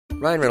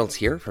Ryan Reynolds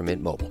here from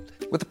Mint Mobile.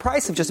 With the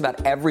price of just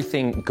about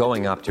everything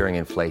going up during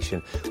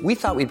inflation, we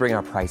thought we'd bring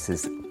our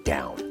prices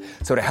down.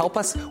 So to help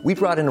us, we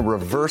brought in a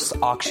reverse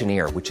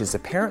auctioneer, which is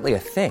apparently a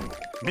thing.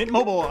 Mint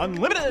Mobile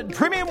Unlimited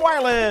Premium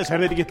Wireless. How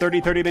to get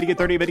 30, 30, bit to get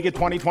 30, bit to get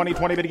 20, 20,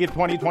 20, bit to get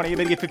 20, 20,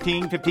 bit to get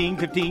 15, 15,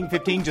 15,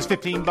 15, just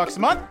 $15 a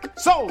month?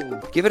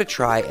 Sold! Give it a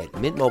try at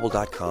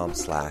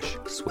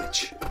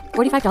mintmobile.com/switch.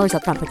 $45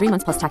 up front for 3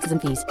 months plus taxes and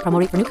fees.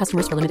 Promo rate for new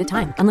customers for limited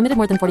time. Unlimited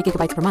more than 40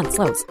 gigabytes per month.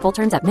 Slows full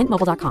terms at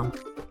mintmobile.com.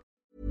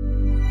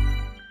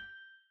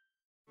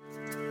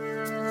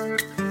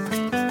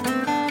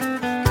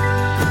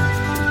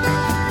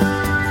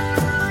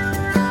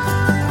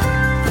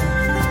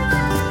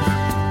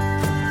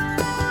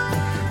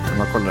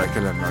 Man kollar i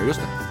kalendern, just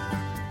det.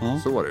 Ja.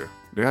 Så var det ju.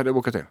 Det hade jag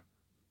bokat in.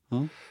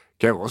 Ja.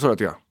 Kan jag vara så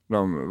att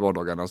de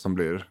vardagarna som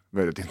blir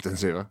väldigt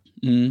intensiva.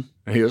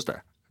 Just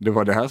det. Det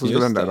var det här som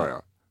skulle hända idag,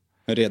 ja.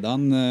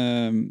 Redan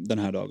den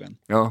här dagen.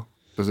 Ja,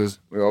 precis.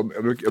 Jag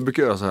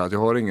brukar göra så här att jag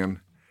har ingen...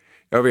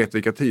 Jag vet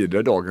vilka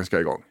tider dagen ska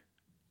igång.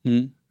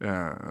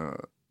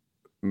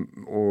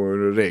 Och i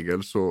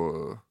regel så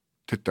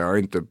tittar jag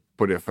inte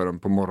på det förrän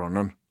på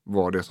morgonen.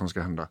 Vad det är som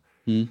ska hända.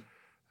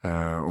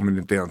 Om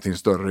det inte är någonting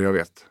större jag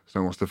vet. Så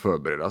jag måste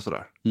förbereda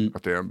sådär.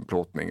 Att det är en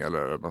plåtning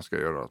eller man ska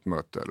göra ett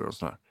möte eller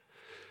sådär.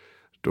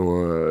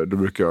 Då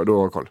brukar jag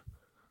ha koll.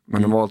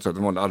 Men normalt sett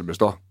en vanlig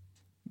arbetsdag.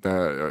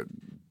 Där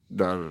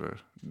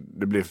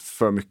det blir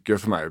för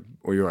mycket för mig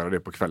att göra det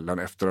på kvällen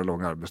efter en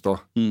lång arbetsdag.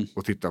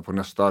 Och titta på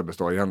nästa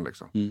arbetsdag igen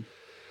liksom.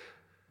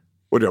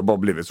 Och det har bara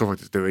blivit så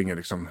faktiskt. Det är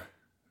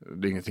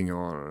ingenting jag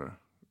har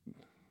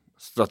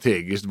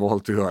strategiskt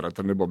valt att göra,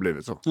 utan det har bara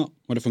blivit så. Ja,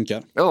 och det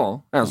funkar.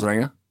 Ja, än så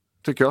länge.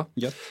 Tycker jag.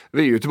 Yes.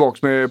 Vi är ju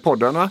tillbaka med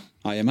podden, va?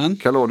 Jajamän.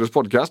 Kalodius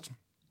podcast.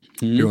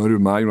 Jag är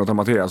med Jonathan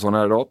Mattiasson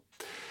här idag.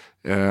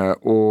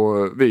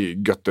 Och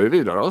vi göttar ju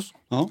vidare oss.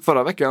 Ja.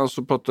 Förra veckan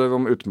så pratade vi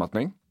om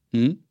utmattning.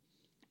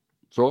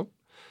 Så.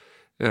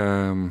 Det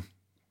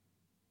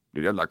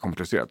är jävla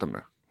komplicerat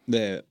ämne.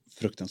 Det är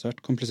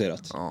fruktansvärt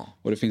komplicerat. Ja.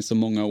 Och det finns så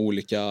många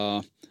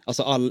olika...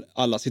 Alltså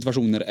alla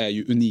situationer är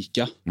ju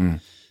unika.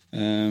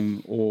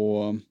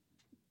 Och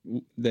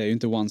det är ju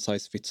inte one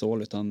size fits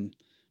all, utan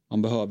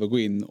man behöver gå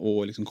in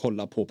och liksom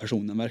kolla på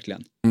personen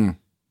verkligen.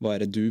 Vad är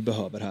det du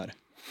behöver här?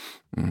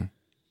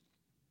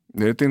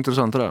 Det är lite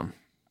intressant det där.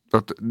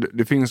 Att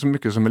det finns så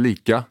mycket som är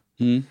lika.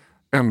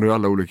 Ändå är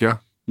alla olika.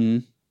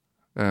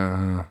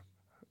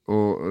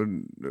 Och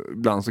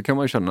ibland så kan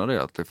man känna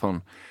det att det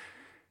fan,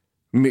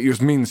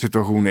 just min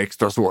situation är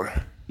extra svår.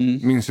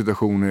 Min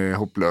situation är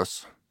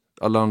hopplös.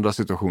 Alla andra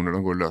situationer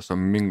de går att lösa,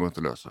 men min går inte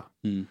att lösa.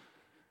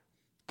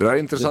 Det där är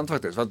intressant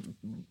faktiskt. För att,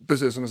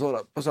 precis som jag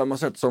sa, på samma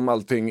sätt som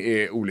allting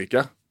är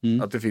olika.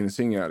 Att det finns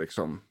inga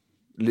liksom,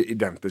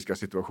 identiska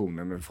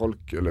situationer med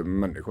folk eller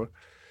med människor.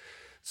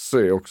 Så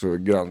är också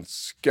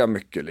ganska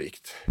mycket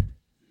likt.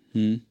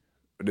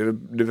 Det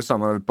är väl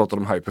samma när vi pratar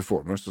om high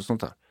performance och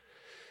sånt här.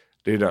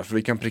 Det är därför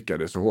vi kan pricka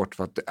det så hårt,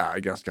 för att det är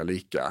ganska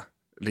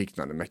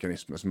liknande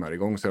mekanismer som är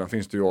igång. Sedan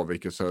finns det ju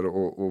avvikelser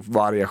och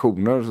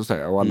variationer så att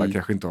säga, och alla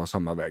kanske inte har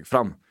samma väg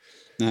fram.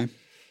 Nej.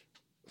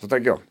 Så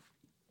tänker jag.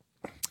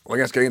 Det var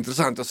ganska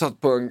intressant. Jag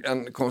satt på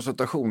en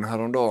konsultation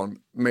häromdagen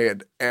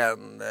med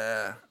en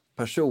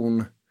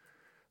person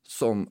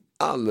som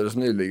alldeles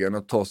nyligen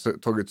har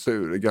tagit sig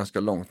ur ett ganska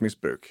långt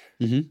missbruk.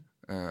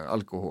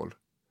 Alkohol.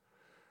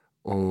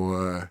 Och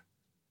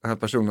den här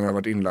personen har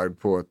varit inlagd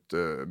på ett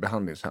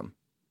behandlingshem.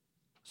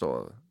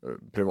 Så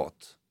privat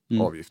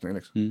avgiftning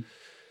liksom.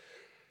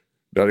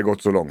 Det hade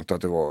gått så långt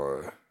att det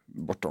var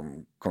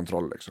bortom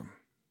kontroll liksom.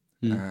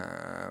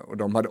 Och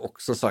de hade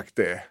också sagt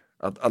det,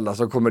 att alla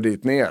som kommer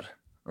dit ner,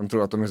 de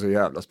tror att de är så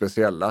jävla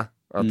speciella.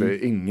 Att det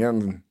är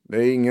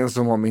ingen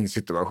som har min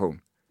situation.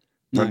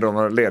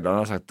 Men ledarna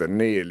har sagt att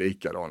ni är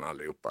likadana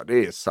allihopa.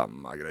 Det är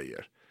samma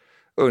grejer.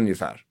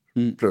 Ungefär.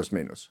 Plus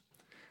minus.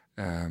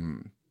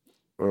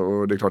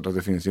 Och det är klart att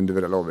det finns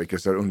individuella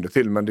avvikelser under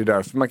till. Men det är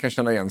därför man kan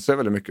känna igen sig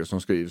väldigt mycket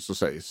som skrivs och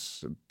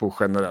sägs på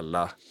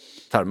generella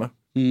termer.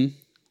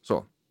 Så.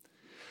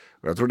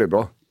 Och jag tror det är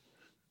bra.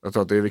 Jag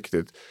tror att det är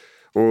viktigt.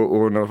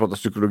 Och när man pratar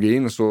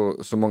psykologin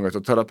så många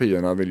av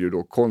terapierna vill ju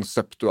då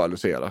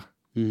konceptualisera.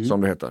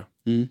 Som det heter.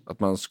 Att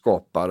man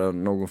skapar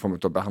någon form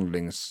av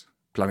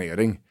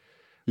behandlingsplanering.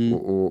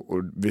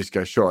 Och vi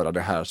ska köra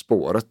det här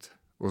spåret.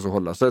 Och så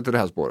hålla sig till det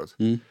här spåret.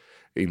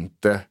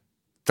 Inte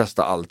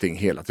testa allting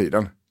hela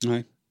tiden.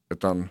 Nej.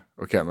 Utan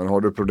men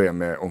har du problem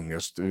med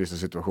ångest i vissa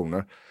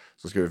situationer,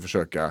 så ska vi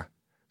försöka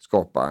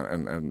skapa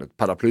ett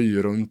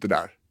paraply runt det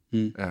där.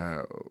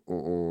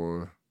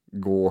 Och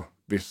gå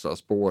vissa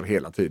spår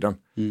hela tiden.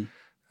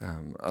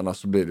 Annars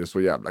så blir det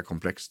så jävla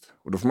komplext.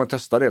 Och då får man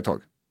testa det ett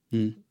tag.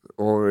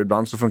 Och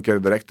ibland så funkar det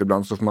direkt,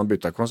 ibland så får man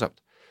byta koncept.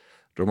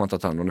 Då har man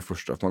tagit hand om det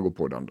första, för man går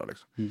på det andra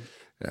liksom.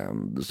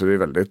 Så det är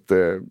väldigt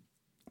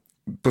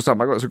på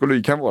samma gång,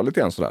 psykologi kan vara lite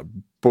grann sådär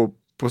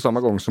på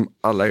samma gång som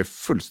alla är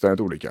fullständigt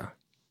olika.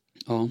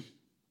 Ja.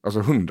 Alltså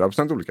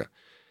 100% olika.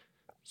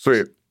 Så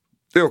är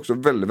det också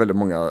väldigt, väldigt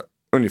många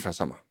ungefär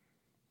samma.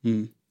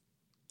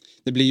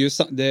 Det blir ju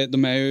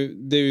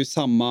det är ju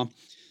samma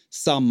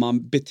samma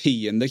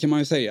beteende kan man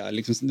ju säga.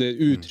 Liksom, det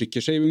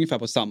uttrycker sig ungefär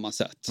på samma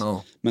sätt.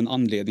 Ja. Men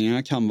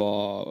anledningarna kan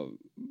vara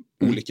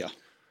olika.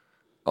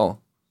 Ja,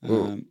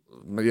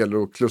 och det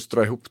gäller att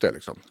klustra ihop det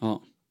liksom.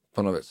 Ja.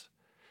 På något vis.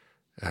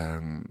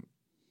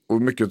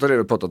 Och mycket av det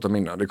vi pratat om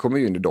innan, det kommer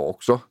ju in idag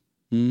också.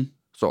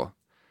 Så.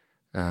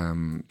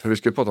 För vi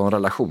ska ju prata om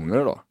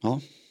relationer idag.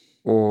 Ja.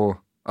 Och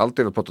allt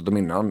det vi pratat om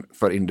innan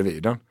för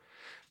individen,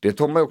 det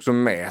tar man också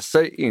med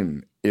sig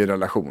in i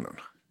relationen.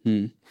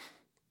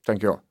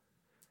 Tänker jag.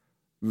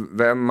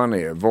 Vem man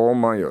är, vad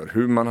man gör,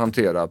 hur man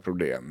hanterar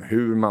problem,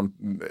 hur man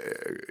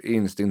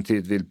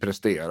instinktivt vill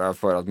prestera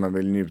för att man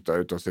vill njuta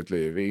av sitt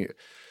liv.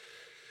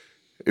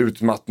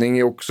 Utmattning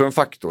är också en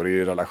faktor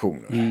i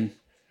relationer.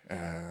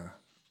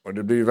 Och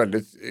det blir ju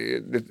väldigt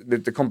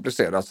lite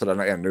komplicerat så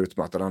när en är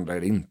utmattad, andra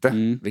är det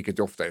inte. Vilket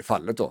ju ofta är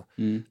fallet då.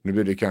 Nu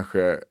blir det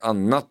kanske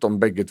annat om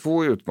bägge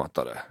två är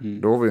utmattade.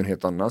 Då har vi en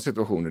helt annan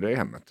situation i det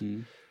hemmet.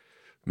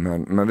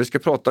 Men vi ska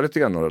prata lite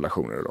grann om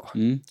relationer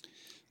idag.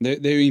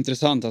 Det är ju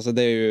intressant, alltså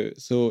det är ju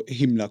så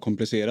himla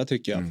komplicerat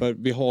tycker jag. För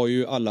vi har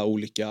ju alla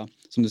olika,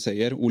 som du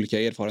säger,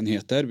 olika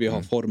erfarenheter. Vi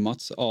har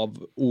formats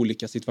av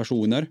olika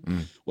situationer.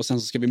 Och sen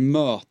så ska vi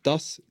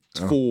mötas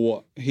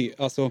två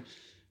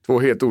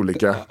helt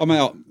olika.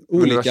 Olika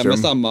universum. med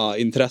samma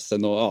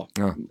intressen och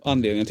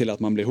anledningen till att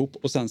man blir ihop.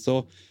 Och sen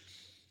så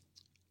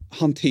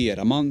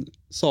hanterar man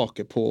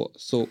saker på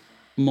så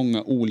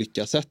många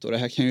olika sätt. Och det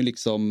här kan ju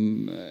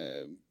liksom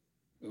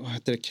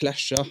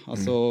clasha.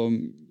 Alltså...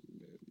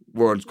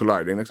 Worlds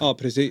colliding liksom. Ja,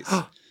 precis.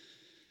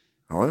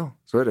 Ja,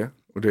 så är det.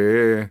 Och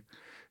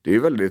det är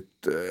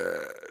väldigt...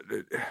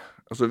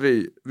 alltså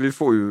vi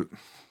får ju...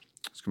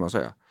 Ska man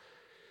säga...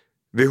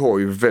 Vi har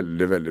ju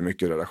väldigt, väldigt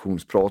mycket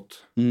relationsprat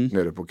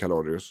nere på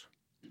Kalarius.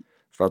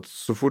 För att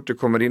så fort det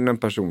kommer in en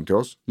person till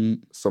oss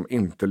som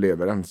inte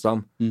lever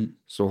ensam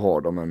så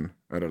har de en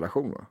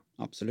relation. Va?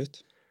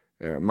 Absolut.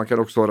 Man kan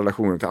också ha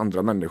relationer till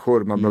andra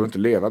människor. Man behöver inte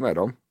leva med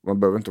dem. Man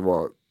behöver inte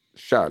vara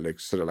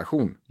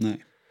kärleksrelation.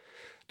 Nej.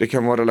 Det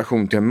kan vara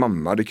relation till en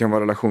mamma, det kan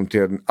vara relation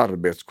till en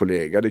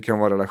arbetskollega, det kan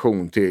vara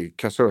relation till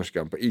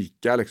kassörskan på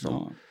ICA liksom.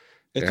 Ja.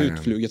 Ett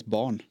utfluget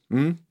barn.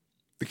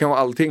 Det kan vara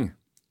allting.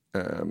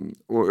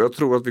 Och jag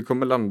tror att vi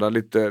kommer landa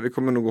lite, vi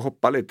kommer nog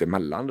hoppa lite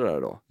emellan det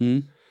där då.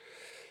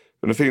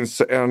 Men det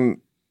finns en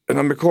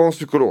amerikansk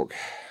psykolog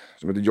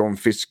som heter John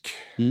Fisk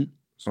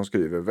som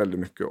skriver väldigt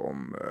mycket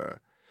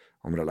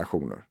om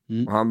relationer.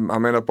 Och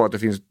han menar på att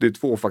det är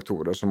 2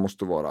 faktorer som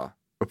måste vara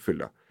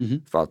uppfyllda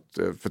för att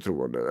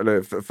förtroende,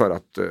 eller för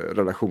att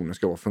relationen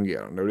ska vara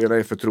fungerande. Och det ena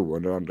är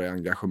förtroende och det andra är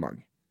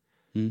engagemang.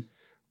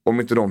 Om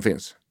inte de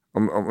finns,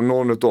 om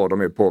någon av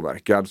dem är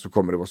påverkad så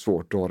kommer det vara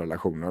svårt att ha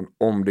relationen.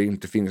 Om det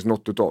inte finns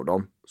något av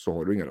dem så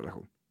har du ingen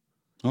relation.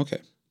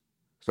 Okej.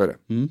 Så är det.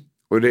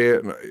 Och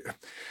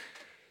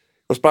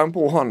jag sprang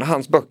på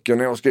hans böcker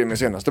när jag skrev min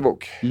senaste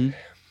bok.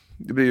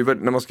 Det blir ju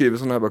när man skriver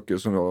sådana här böcker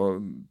som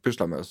jag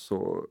pysslar med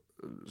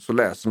så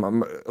läser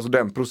man, alltså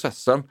den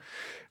processen,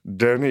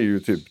 den är ju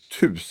typ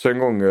 1000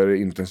 gånger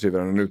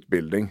intensivare än en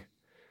utbildning.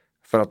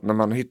 För att när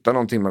man hittar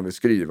någonting man vill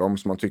skriva om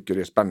som man tycker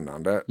är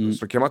spännande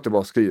så kan man inte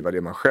bara skriva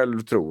det man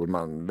själv tror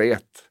man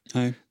vet.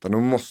 Nej. Utan då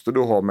måste du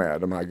ha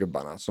med de här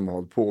gubbarna som har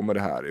hållit på med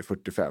det här i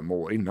 45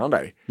 år innan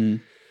dig.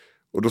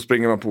 Och då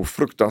springer man på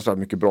fruktansvärt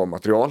mycket bra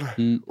material.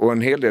 Och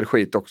en hel del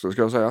skit också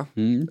ska jag säga.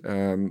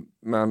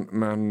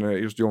 Men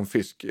just John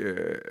Fisk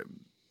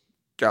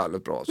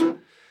galet bra alltså.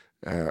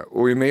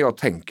 Och ju mer jag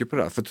tänker på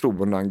det här,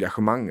 förtroende och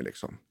engagemang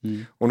liksom.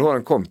 Och nu har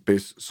en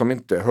kompis som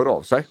inte hör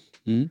av sig.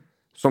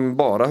 Som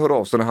bara hör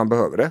av sig när han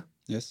behöver det.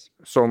 Yes.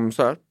 Som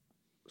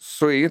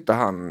så är inte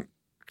han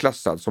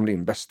klassad som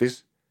din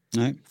bästis.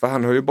 Nej. För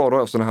han hör ju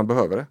bara av sig när han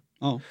behöver det.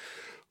 Ja.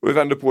 Och vi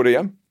vänder på det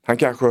igen. Han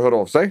kanske hör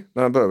av sig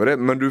när han behöver det.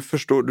 Men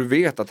du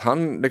vet att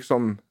han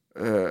liksom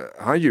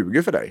han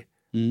ljuger för dig.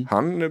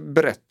 Han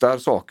berättar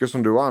saker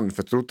som du har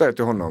anförtrott dig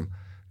till honom.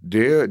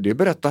 Det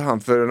berättar han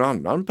för en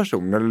annan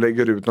person. Eller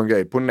lägger ut någon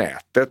grej på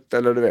nätet.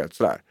 Eller du vet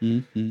sådär.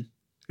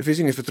 Det finns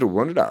inget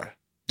förtroende där.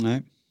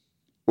 Nej.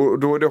 Och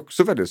då är det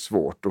också väldigt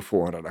svårt att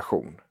få en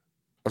relation.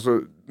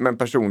 Alltså med en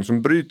person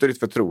som bryter ditt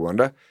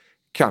förtroende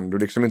kan du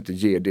liksom inte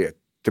ge det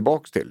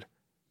tillbaks till.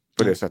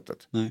 På det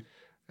sättet. Nej.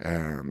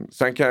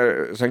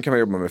 Sen kan man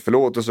jobba med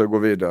förlåtelse och gå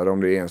vidare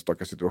om det är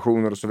enstaka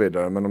situationer och så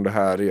vidare. Men om det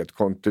här är ett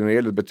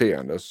kontinuerligt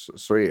beteende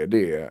så är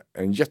det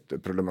en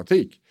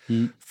jätteproblematik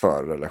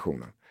för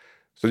relationen.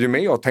 Så ju mer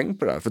jag har tänkt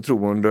på det här,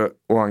 förtroende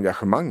och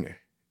engagemang,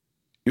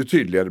 ju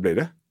tydligare blir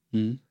det.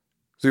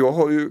 Så jag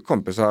har ju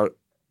kompisar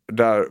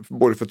där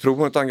både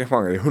förtroende och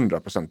engagemang är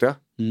 100%.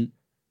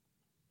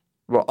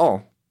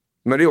 Ja,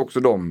 men det är också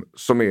de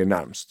som är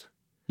närmst.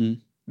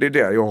 Det är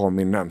där jag har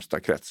min närmsta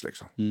krets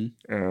liksom.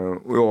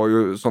 Och jag har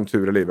ju som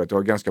tur i livet, jag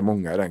har ganska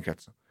många i den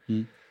kretsen.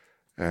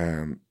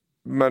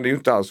 Men det är ju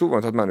inte alls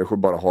ovanligt att människor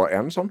bara har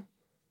en sån.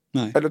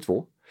 Nej. Eller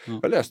 2. Ja.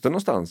 Jag läste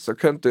någonstans, jag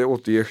kan inte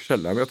återge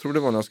källan, men jag tror det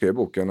var när jag skrev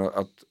boken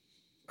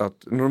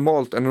att en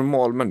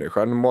normal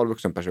människa, en normal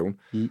vuxen person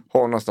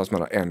har någonstans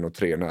mellan 1 och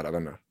 3 nära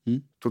vänner.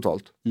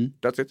 Totalt.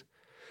 That's it.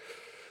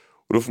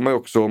 Och då får man ju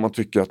också, om man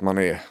tycker att man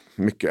är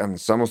mycket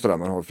ensam och sådär,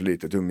 man har för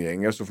litet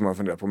umgänge, så får man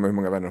fundera på hur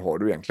många vänner har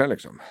du egentligen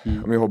liksom.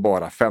 Om jag har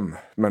bara 5,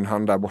 men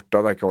han där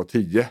borta verkar ha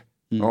 10.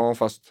 Ja,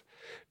 fast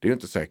det är ju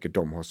inte säkert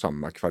de har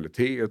samma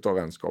kvalitet av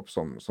vänskap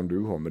som du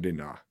har med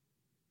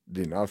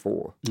dina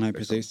få. Nej, liksom.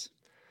 precis.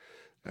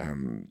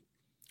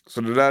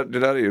 Så det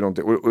där är ju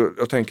någonting, och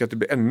jag tänker att det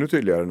blir ännu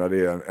tydligare när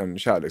det är en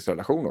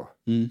kärleksrelation då.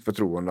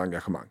 Förtroende och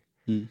engagemang.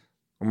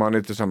 Om man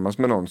är tillsammans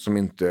med någon som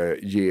inte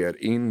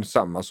ger in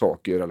samma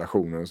sak i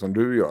relationen som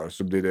du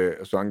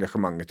gör, så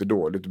engagemanget är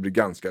dåligt. Det blir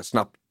ganska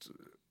snabbt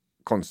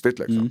konstigt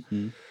liksom.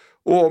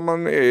 Och om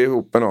man är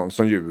ihop med någon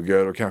som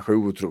ljuger och kanske är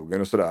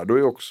otrogen och sådär, då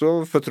är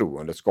också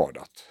förtroendet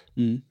skadat.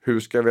 Hur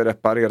ska vi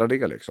reparera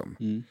det liksom?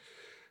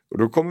 Och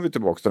då kommer vi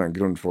tillbaka till den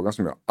grundfrågan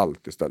som jag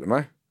alltid ställer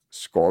mig.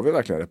 Ska vi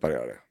verkligen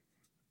reparera det?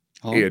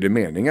 Ja. Är det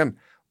meningen?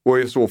 Och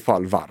i så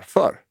fall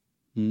varför?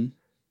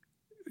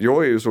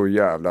 Jag är ju så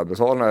jävla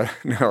brutal när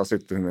jag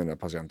sitter med mina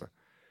patienter.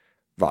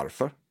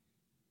 Varför?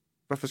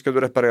 Varför ska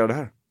du reparera det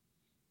här?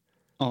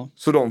 Ja.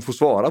 Så de får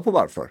svara på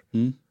varför.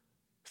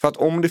 För att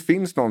om det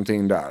finns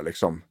någonting där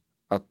liksom,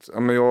 att ja,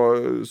 men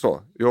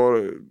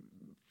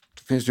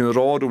det finns ju en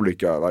rad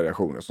olika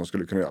variationer som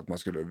skulle kunna göra att man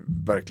skulle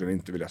verkligen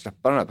inte vilja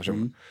släppa den här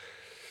personen.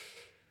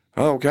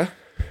 Ja, okej.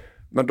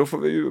 Men då får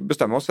vi ju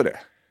bestämma oss för det.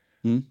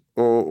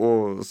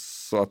 Och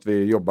så att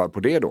vi jobbar på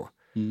det då.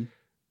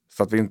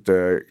 Så att vi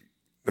inte...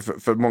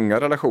 För många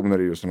relationer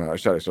är ju sådana här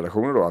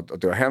kärleksrelationer då,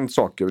 att det har hänt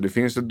saker, det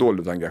finns ett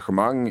dåligt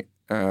engagemang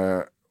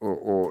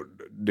och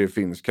det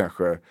finns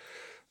kanske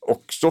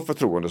också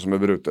förtroende som är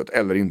brutet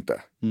eller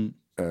inte.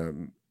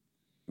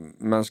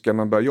 Men ska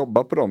man börja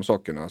jobba på de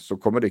sakerna så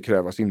kommer det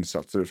krävas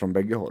insatser från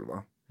bägge håll,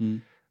 va?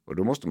 Och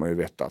då måste man ju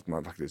veta att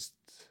man faktiskt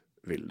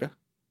vill det.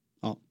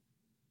 Ja.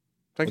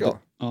 Tänker jag.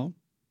 Ja.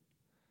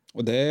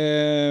 Och det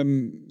är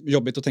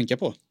jobbigt att tänka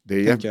på.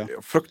 Det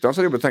är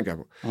fruktansvärt jobbigt att tänka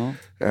på. Ja.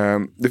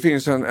 Det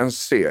finns en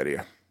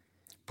serie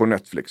på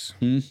Netflix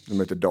som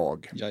heter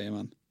Dag.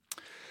 Jajamän.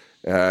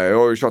 Jag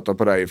har ju tjatat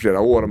på dig i flera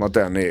år om att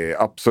den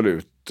är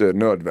absolut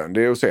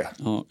nödvändig att se.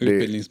 Ja,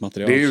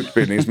 utbildningsmaterial. Det är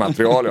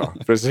utbildningsmaterial, ja.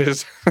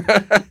 Precis.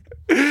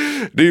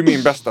 Det är ju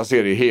min bästa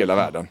serie i hela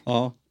världen.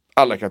 Ja.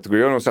 Alla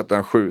kategorier. Jag har sett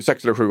den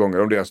 6 eller 7 gånger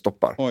om det jag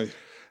stoppar. Oj.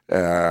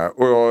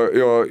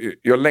 Och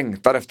jag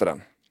längtar efter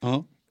den.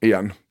 Ja.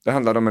 Igen. Det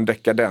handlar om en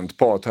dekadent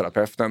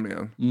parterapeut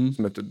nämligen.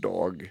 Som heter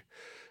Dag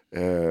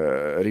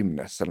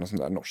Rimnes eller något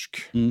sånt där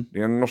norsk. Det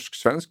är en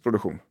norsk-svensk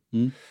produktion.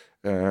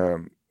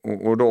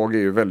 Och Dag är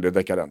ju väldigt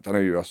dekadent. Han är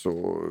ju alltså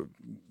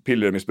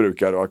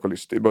pillermissbrukare och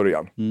alkoholist i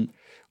början.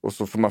 Och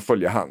så får man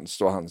följa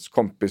hans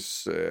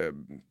kompis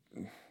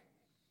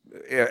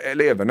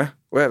leverne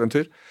och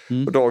äventyr.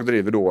 Och Dag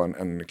driver då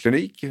en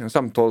klinik, en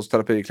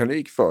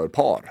samtalsterapiklinik för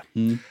par.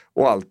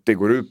 Och allt det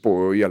går ut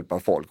på att hjälpa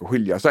folk att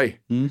skilja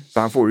sig. Så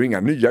han får ju inga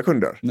nya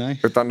kunder. Nej.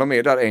 Utan de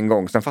är där en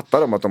gång, sen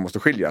fattar de att de måste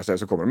skilja sig,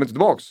 så kommer de inte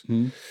tillbaks.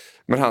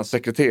 Men hans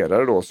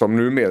sekreterare då, som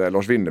numera är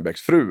Lars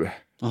Winnerbäcks fru,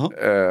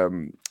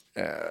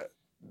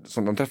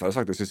 som de träffades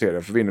faktiskt i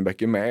serien, för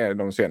Winnerbäck är med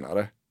de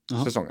senare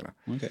säsongerna.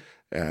 Okay.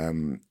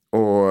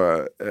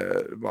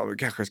 Man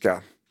kanske ska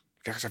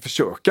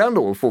försöka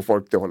ändå få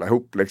folk att hålla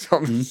ihop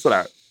liksom.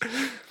 Sådär.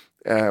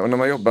 Och när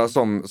man jobbar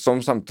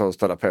som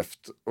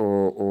samtalsterapeut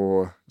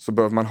och så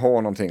behöver man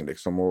ha någonting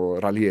liksom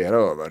att raljera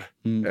över.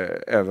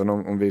 Även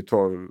om vi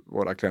tar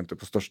våra klienter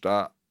på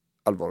största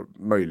allvar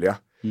möjliga,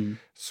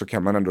 så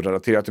kan man ändå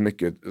relatera till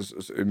mycket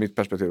ur mitt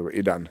perspektiv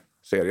i den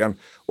serien.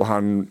 Och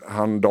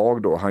han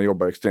Dag då, han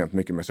jobbar extremt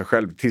mycket med sig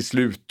själv. Till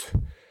slut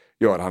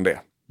gör han det.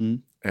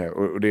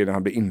 Och det är när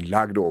han blir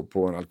inlagd då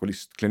på en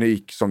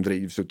alkoholistklinik som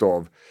drivs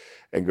utav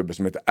en gubbe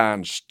som heter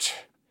Ernst,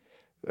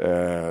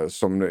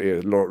 som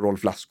är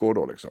Rolf Lassgård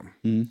då liksom.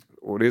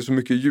 Och det är så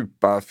mycket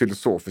djupa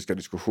filosofiska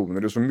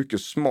diskussioner, det är så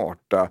mycket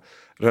smarta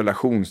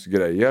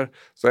relationsgrejer,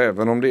 så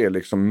även om det är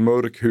liksom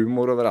mörk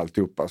humor över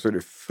alltihopa, så är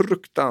det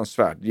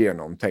fruktansvärt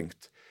genomtänkt.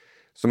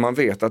 Så man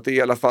vet att det är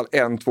i alla fall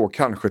 1, 2,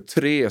 kanske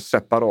 3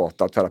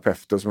 separata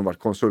terapeuter som har varit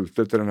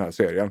konsulter till den här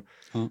serien.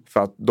 För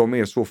att de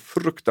är så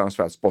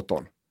fruktansvärt spot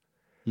on.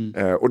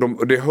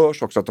 Och det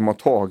hörs också att de har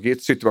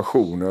tagit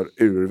situationer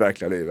ur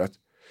verkliga livet.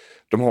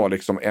 De har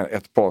liksom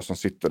ett par som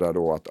sitter där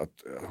då, att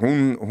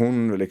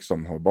hon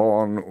liksom har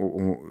barn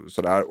och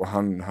sådär, och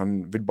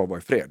han vill bara vara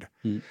i fred.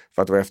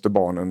 För att det var efter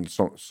barnen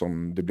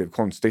som det blev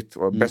konstigt.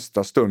 Och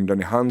bästa stunden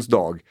i hans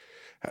dag,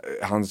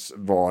 hans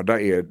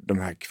vardag, är de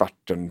här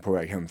kvarten på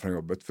väg hem från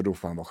jobbet, för då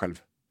får han vara själv.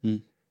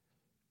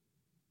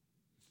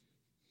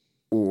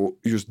 Och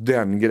just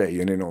den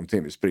grejen är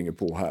någonting vi springer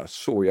på här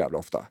så jävla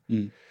ofta.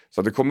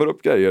 Så att det kommer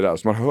upp grejer där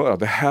som man hör att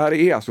det här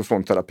är alltså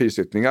från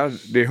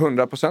terapisittningar. Det är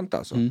 100%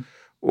 alltså.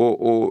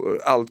 Och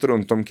allt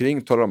runt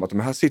omkring talar om att de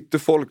här sitter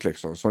folk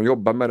liksom, som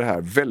jobbar med det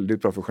här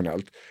väldigt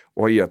professionellt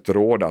och har gett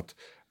råd att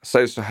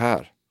säg så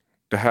här.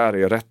 Det här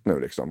är rätt nu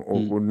liksom.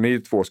 Och ni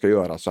två ska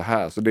göra så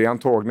här. Så det är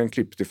antagligen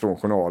klippt ifrån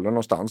journalen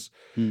någonstans.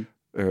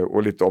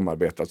 Och lite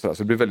omarbetat sådär.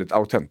 Så det blir väldigt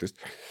autentiskt.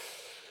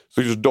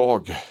 Så just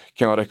Dag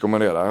kan jag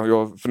rekommendera.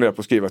 Jag funderar på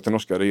att skriva till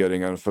norska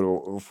regeringen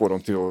för att få dem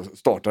till att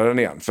starta den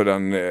igen. För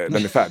den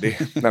är färdig,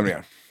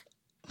 nämligen.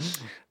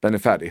 Den är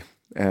färdig.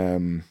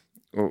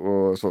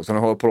 Och så den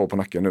har på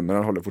nacken nu, men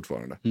den håller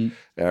fortfarande.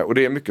 Och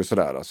det är mycket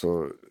sådär,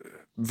 alltså,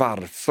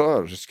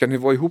 varför ska ni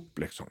vara ihop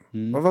liksom?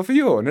 Varför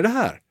gör ni det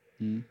här?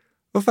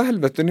 Varför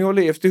helvete, ni har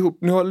levt ihop,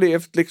 ni har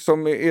levt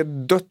liksom i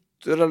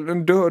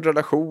en död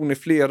relation i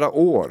flera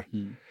år.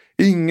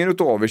 Ingen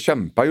utav er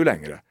kämpar ju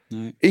längre.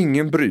 Nej.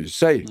 Ingen bryr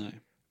sig. Nej.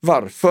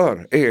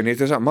 Varför är ni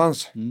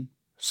tillsammans?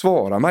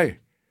 Svara mig.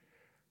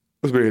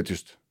 Och så blir det helt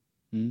tyst.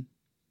 Men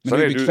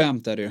det är ju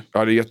bekvämt är det ju.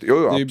 Ja, det är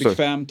det är ju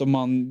bekvämt om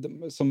man,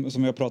 som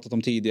vi har pratat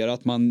om tidigare,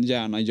 att man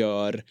gärna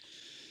gör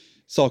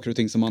saker och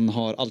ting som man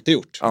har alltid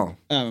gjort. Ja.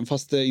 Även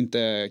fast det inte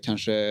är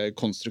kanske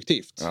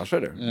konstruktivt. Ja, så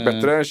är det.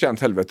 Bättre än känt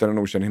helvete än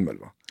okänd himmel,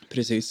 va?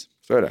 Precis.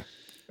 Så är det.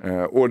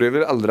 Och det är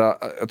väl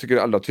jag tycker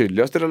det allra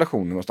tydligaste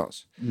relationen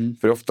någonstans.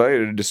 För ofta är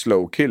det the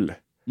slow kill.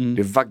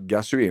 Det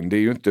vaggas ju in.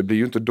 Det blir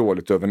ju inte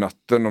dåligt över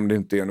natten om det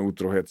inte är en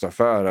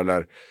otrohetsaffär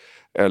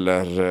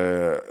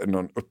eller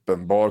någon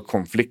uppenbar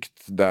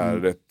konflikt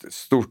där ett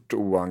stort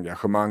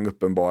oengagemang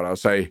uppenbarar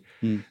sig.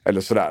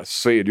 Eller sådär.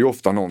 Så är det ju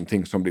ofta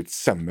någonting som blir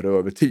sämre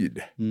över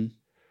tid.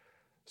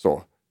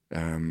 Så.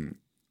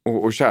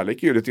 Och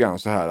kärlek är ju lite grann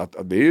så här att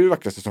det är ju det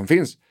vackraste som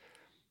finns.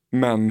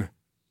 Men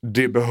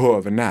det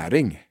behöver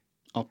näring.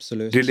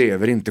 Absolut. Det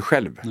lever inte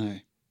själv.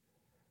 Nej.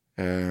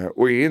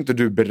 Och är inte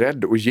du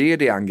beredd att ge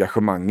det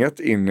engagemanget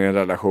in i en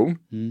relation,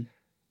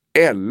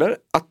 eller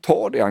att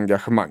ta det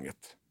engagemanget,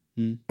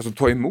 alltså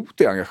ta emot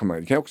det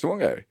engagemanget, det kan ju också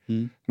vara en grej.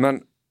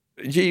 Men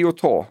ge och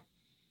ta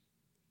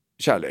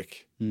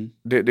kärlek,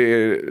 det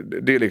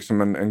är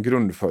liksom en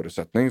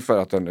grundförutsättning för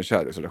att en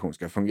kärleksrelation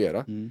ska fungera.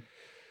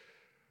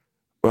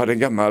 Och jag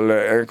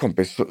hade en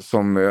kompis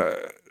som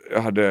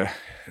jag hade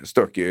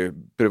stökig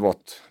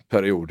privat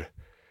period.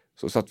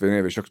 Så satt vi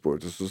nere vid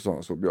köksbordet och så sa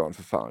han så: Björn,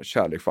 för fan,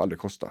 kärlek får aldrig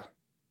kosta.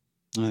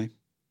 Nej.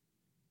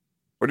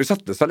 Och det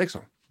satte sig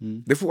liksom.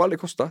 Det får aldrig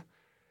kosta.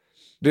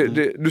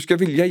 Du ska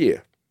vilja ge.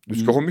 Du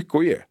ska ha mycket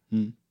att ge.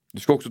 Du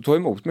ska också ta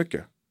emot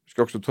mycket. Du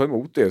ska också ta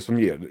emot det som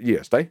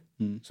ges dig.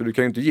 Så du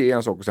kan ju inte ge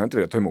en sak och sen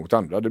inte ta emot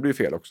andra. Det blir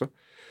fel också.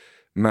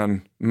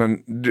 Men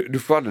du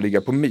får aldrig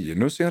ligga på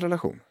minus i en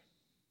relation.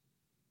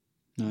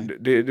 Nej.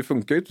 Det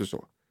funkar ju inte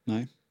så.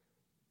 Nej.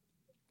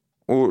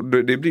 Och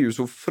det blir ju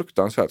så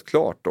fruktansvärt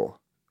klart då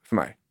för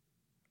mig.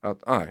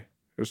 Att nej,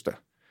 just det.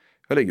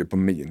 Jag ligger på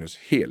minus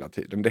hela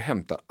tiden. Det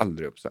hämtar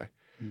aldrig upp sig.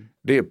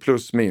 Det är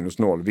plus minus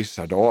noll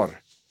vissa dagar.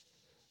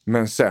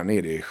 Men sen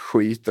är det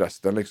skit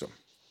resten liksom.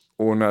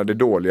 Och när det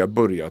dåliga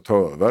börjar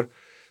ta över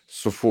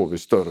så får vi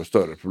större och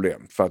större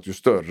problem. För att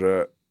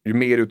ju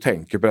mer du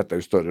tänker på detta,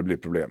 ju större blir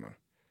problemen.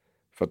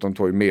 För att de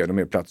tar ju mer och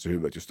mer plats i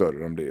huvudet ju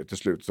större de blir. Till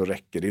slut så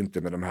räcker det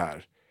inte med de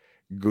här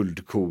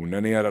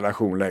guldkornen i en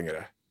relation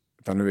längre.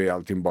 Utan nu är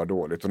allting bara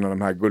dåligt. Och när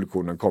de här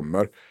guldkornen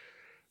kommer,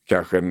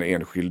 kanske en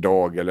enskild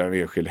dag eller en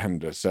enskild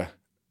händelse,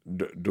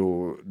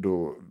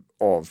 då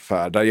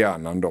avfärdar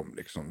hjärnan dem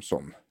liksom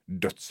som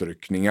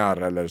dödsryckningar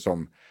eller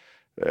som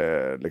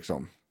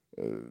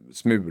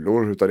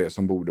smulor utav det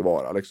som borde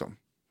vara liksom.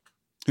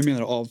 Hur menar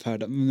du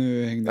avfärda?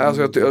 Nu hängde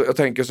alltså jag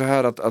tänker så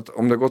här att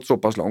om det har gått så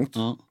pass långt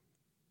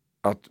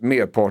att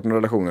merparten av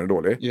relationer är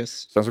dålig,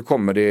 sen så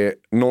kommer det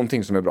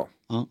någonting som är bra.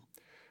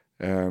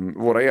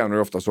 Våra hjärnor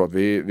är ofta så att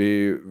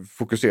vi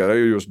fokuserar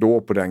ju just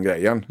då på den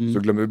grejen. Så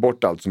glömmer vi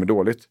bort allt som är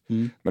dåligt.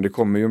 Men det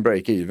kommer ju en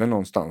break-even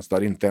någonstans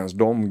där inte ens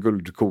de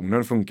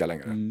guldkornen funkar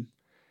längre.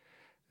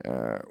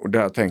 Och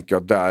där tänker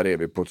jag att där är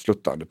vi på ett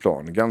sluttande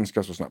plan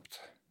ganska så snabbt.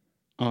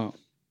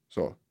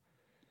 Så.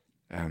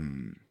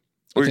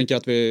 Jag tänker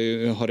att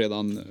vi har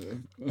redan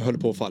höll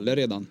på att falla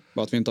redan.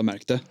 Bara att vi inte har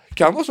märkt det.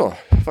 Kan vara så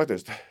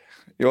faktiskt.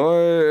 Jag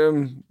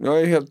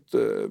är helt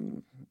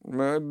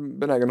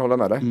benägen att hålla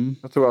med dig.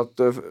 Jag tror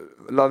att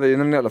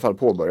lavinen i alla fall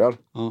påbörjar.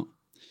 Ja.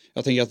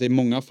 Jag tänker att i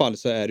många fall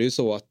så är det ju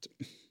så att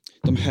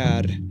de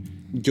här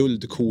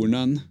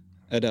guldkornen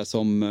är det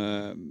som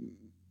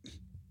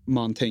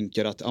man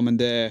tänker att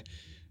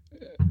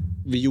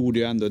vi gjorde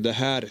ju ändå det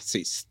här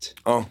sist.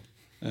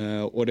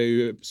 Och det är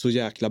ju så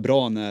jäkla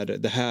bra när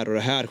det här och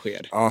det här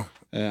sker.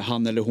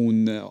 Han eller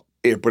hon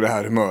är på det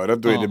här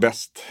humöret, då är det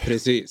bäst.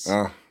 Precis.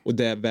 Och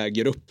det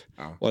väger upp.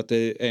 Och att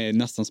det är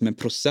nästan som en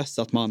process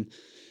att man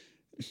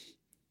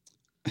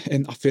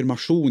en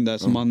affirmation där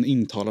som man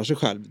intalar sig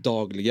själv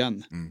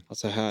dagligen. Att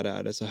så här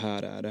är det, så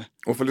här är det.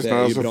 Och för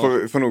lyssnarna så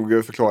får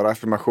nog förklara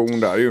affirmation där.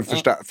 Det är ju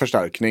en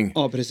förstärkning.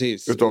 Ja,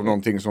 precis. Utav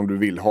någonting som du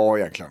vill ha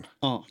egentligen.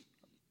 Ja.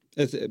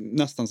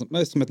 Nästan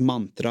som ett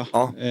mantra.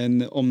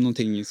 Om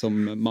någonting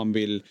som man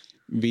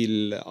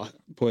vill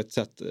på ett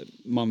sätt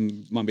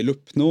man vill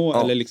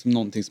uppnå. Eller liksom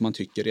någonting som man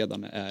tycker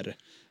redan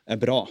är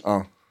bra.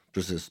 Ja,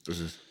 precis.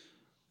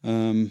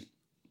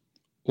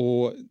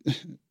 Och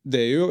det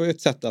är ju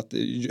ett sätt att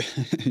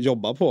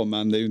jobba på,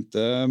 men det är ju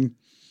inte...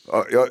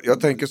 Jag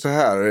tänker så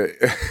här.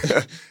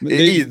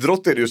 I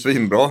idrott är det ju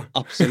svinbra.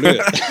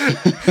 Absolut.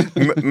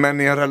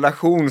 Men i en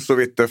relation så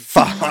vet det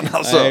fan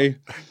alltså. Nej.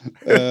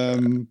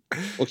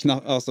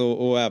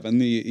 Och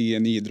även i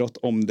en idrott,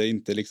 om det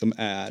inte liksom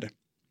är...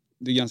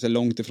 Det är ganska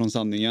långt ifrån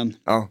sanningen.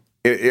 Ja,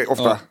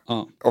 ofta.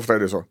 Ofta är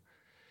det så.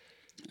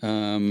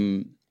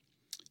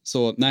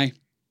 Så nej.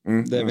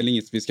 Det är väl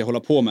inget vi ska hålla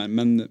på med,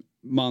 men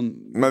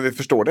Men vi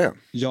förstår det.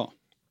 Ja.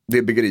 Det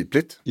är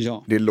begripligt.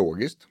 Ja. Det är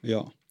logiskt.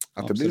 Ja.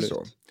 Att absolut. det blir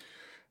så.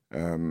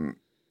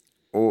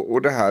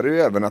 Och det här är ju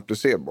även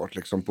applicerbart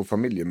liksom, på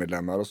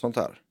familjemedlemmar och sånt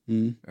här.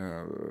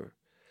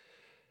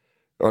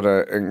 Jag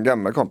hade en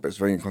gammal kompis,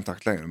 var ingen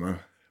kontakt längre,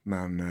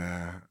 men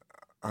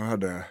han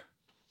hade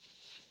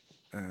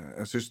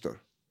en syster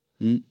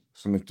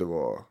som inte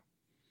var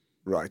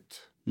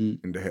right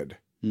in the head,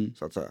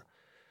 så att säga.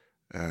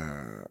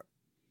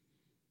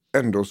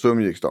 Ändå så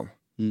umgicks de.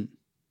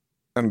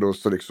 Ändå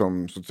så,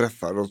 liksom, så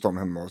träffades de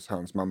hemma hos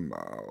hans mamma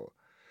och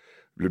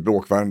det blev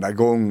bråk varenda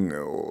gång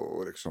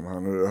och liksom,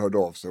 han hörde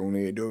av sig, hon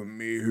är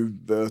dum i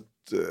huvudet,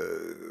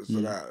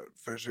 sådär,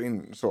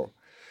 försvinn så.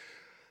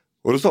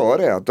 Och då sa jag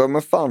det att, ja,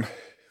 men fan,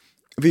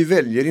 vi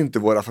väljer inte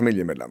våra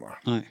familjemedlemmar.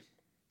 Nej.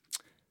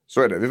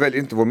 Så är det, vi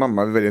väljer inte vår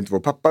mamma, vi väljer inte vår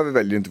pappa, vi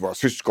väljer inte våra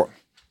syskon.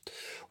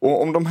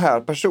 Och om de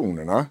här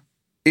personerna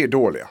är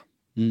dåliga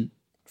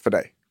för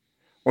dig,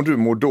 om du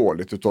mår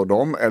dåligt utav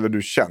dem eller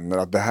du känner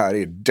att det här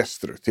är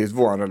destruktivt,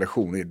 vår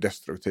relation är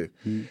destruktiv.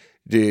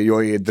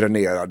 Jag är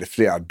dränerad i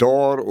flera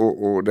dagar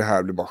och det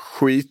här blir bara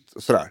skit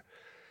och sådär.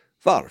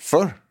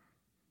 Varför?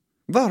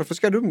 Varför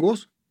ska du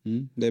umgås?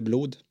 Det är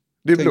blod.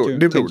 Det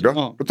är blod,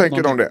 ja. Då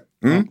tänker de det.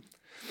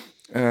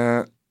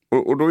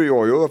 Och då är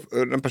jag ju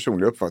den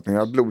personliga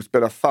uppfattningen att blod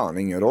spelar fan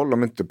ingen roll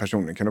om inte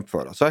personen kan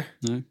uppföra sig.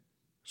 Nej.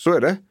 Så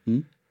är det.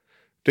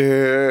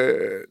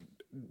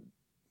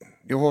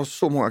 Jag har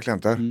så många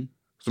klienter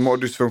som har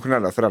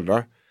dysfunktionella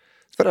föräldrar.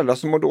 Föräldrar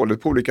som mår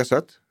dåligt på olika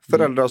sätt.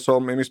 Föräldrar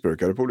som är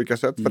missbrukare på olika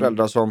sätt.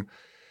 Föräldrar som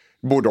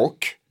både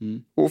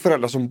och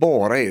föräldrar som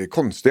bara är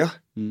konstiga.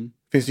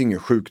 Det finns ingen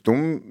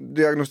sjukdom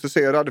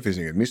diagnostiserad, det finns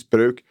inget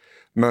missbruk.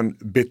 Men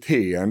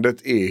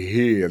beteendet är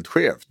helt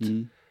skevt.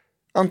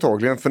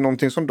 Antagligen för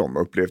någonting som de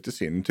har upplevt i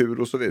sin tur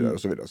och så vidare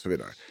och så vidare och så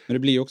vidare. Men det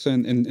blir också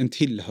en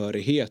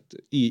tillhörighet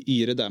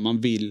i det där.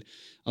 Man vill,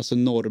 alltså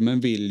normen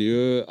vill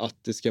ju att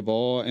det ska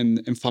vara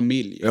en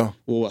familj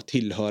och att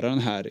tillhöra den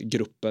här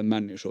gruppen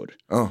människor.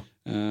 Ja.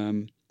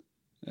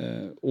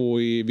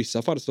 Och i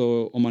vissa fall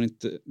så om man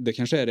inte, det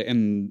kanske är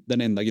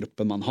den enda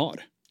gruppen man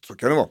har. Så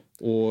kan det vara.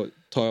 Och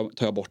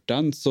tar jag bort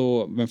den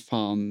så vem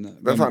fan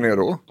är jag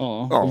då?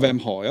 Ja, och vem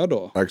har jag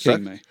då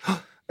kring mig?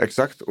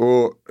 Exakt,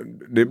 och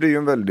det blir ju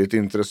en väldigt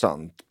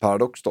intressant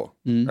paradox då.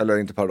 Eller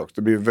inte paradox,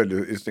 det blir en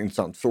väldigt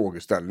intressant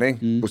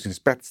frågeställning på sin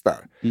spets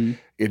där.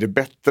 Är det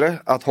bättre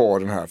att ha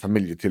den här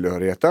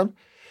familjetillhörigheten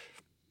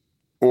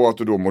och att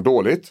du då mår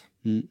dåligt?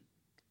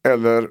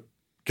 Eller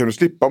kan du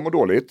slippa må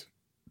dåligt,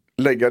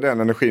 lägga den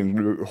energin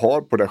du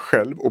har på dig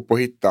själv och på att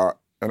hitta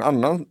en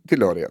annan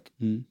tillhörighet?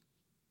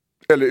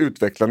 Eller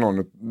utveckla någon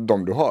av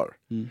dem du har.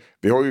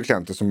 Vi har ju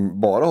klienter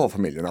som bara har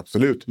familjen,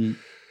 absolut.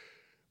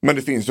 Men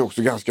det finns ju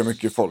också ganska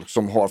mycket folk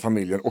som har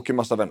familjen och en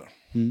massa vänner.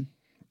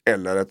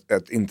 Eller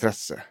ett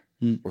intresse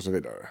och så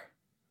vidare.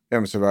 I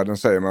MC-världen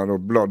säger man då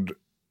blood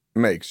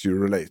makes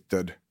you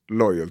related,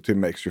 loyalty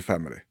makes you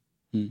family.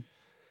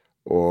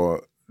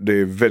 Och det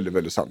är väldigt,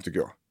 väldigt sant tycker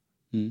jag.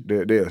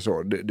 Det är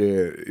så.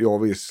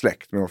 Jag är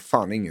släkt men jag har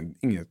fan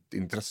inget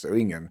intresse och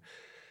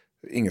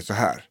inget så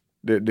här.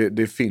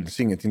 Det finns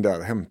ingenting där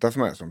att hämta för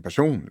mig som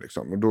person.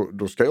 Liksom. Och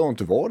då ska jag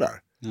inte vara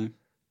där. Nej.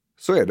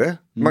 Så är det.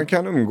 Man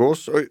kan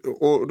umgås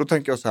och då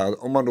tänker jag så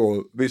här, om man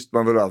då, visst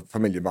man vill ha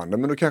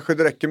familjebanden, men då kanske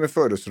det räcker med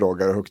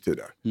födelsedagar och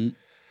högtider.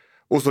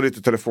 Och så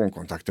lite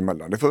telefonkontakt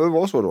emellan. Det får väl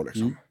vara så då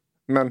liksom.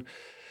 Men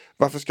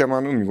varför ska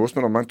man umgås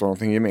med dem man inte har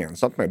någonting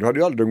gemensamt med? Du hade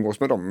ju aldrig umgås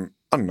med dem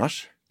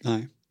annars.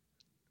 Nej.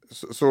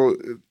 Så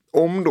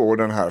om då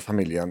den här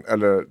familjen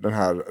eller den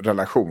här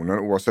relationen,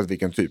 oavsett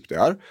vilken typ det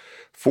är,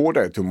 får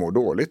dig till att må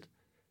dåligt,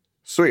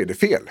 så är det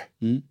fel.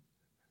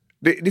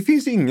 Det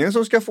finns ingen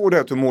som ska få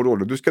det att må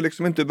dåligt. Du ska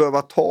liksom inte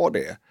behöva ta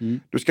det.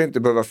 Du ska inte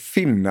behöva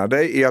finna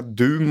dig i att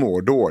du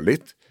mår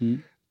dåligt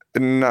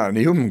när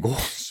ni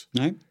umgås.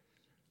 Nej,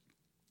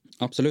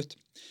 absolut.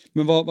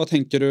 Men vad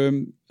tänker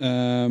du?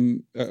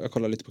 Jag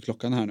kollar lite på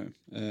klockan här nu.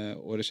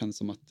 Och det känns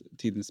som att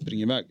tiden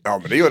springer iväg. Ja,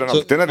 men det gör den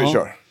alltid när vi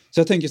kör. Så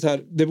jag tänker så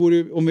här, det vore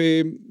ju, om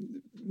vi...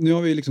 Nu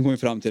har vi liksom kommit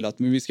fram till att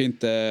men vi ska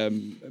inte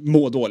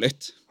må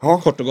dåligt.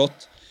 Kort och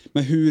gott.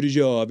 Men hur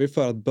gör vi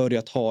för att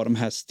börja ta de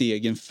här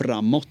stegen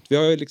framåt? Vi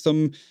har ju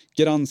liksom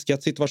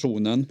granskat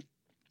situationen.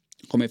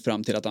 Kommit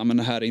fram till att men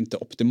det här är inte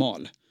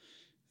optimal.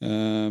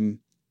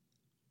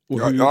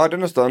 Jag hade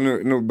nästan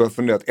nog börjat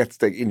fundera ett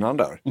steg innan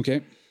där.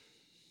 Okej.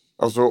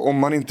 Alltså om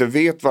man inte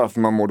vet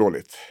varför man mår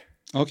dåligt.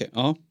 Okej,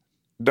 ja.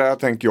 Där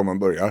tänker jag man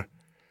börjar.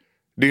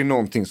 Det är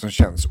någonting som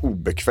känns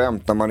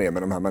obekvämt när man är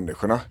med de här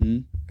människorna.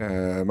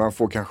 Man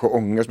får kanske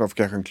ångest, man får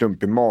kanske en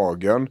klump i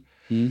magen.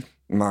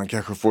 Man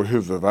kanske får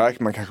huvudvärk,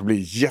 man kanske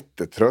blir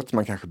jättetrött,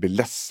 man kanske blir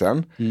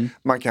ledsen.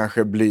 Man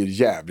kanske blir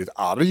jävligt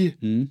arg.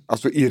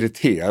 Alltså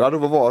irriterad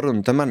av att vara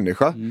runt en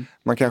människa.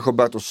 Man kanske har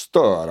börjat att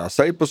störa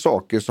sig på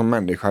saker som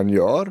människan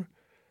gör.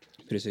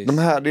 Precis. De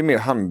här, det är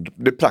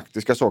mer det är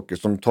praktiska saker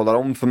som talar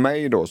om för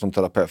mig då som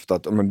terapeut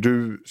att men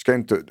du ska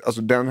inte,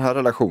 alltså den här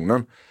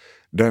relationen,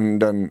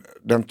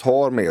 den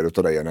tar mer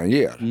utav dig än den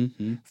ger.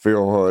 För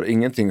jag har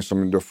ingenting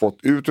som du har fått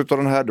ut utav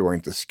den här. Du har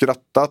inte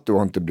skrattat, du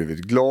har inte blivit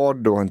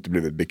glad, du har inte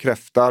blivit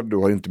bekräftad, du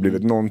har inte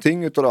blivit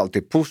någonting utav allt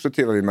det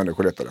positiva vi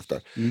människor letar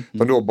efter.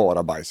 Utan du har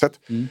bara bajset.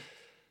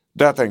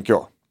 Där tänker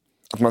jag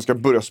att man ska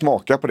börja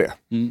smaka på det.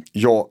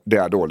 Ja, det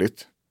är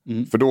dåligt.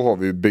 För då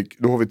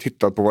har vi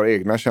tittat på våra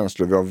egna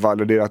känslor, vi har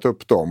validerat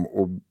upp dem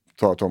och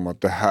talat om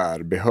att det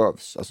här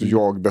behövs. Alltså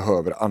jag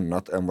behöver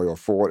annat än vad jag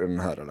får i den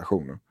här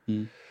relationen.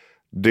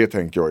 Det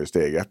tänker jag är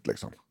steg 1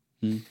 liksom.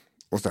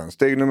 Och sen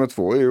steg nummer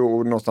 2 är ju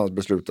att någonstans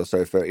besluta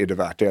sig för är det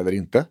värt det eller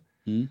inte.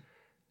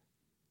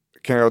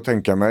 Kan jag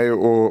tänka mig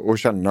och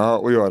känna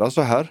och göra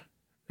så här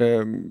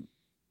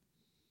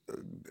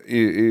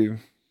i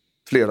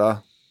flera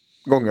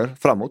gånger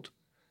framåt.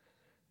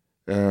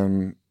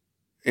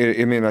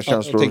 I mina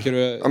känslor.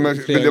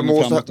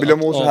 Vill jag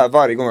må så här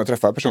varje gång jag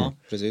träffar personen?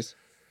 Ja, precis.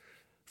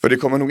 För det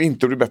kommer nog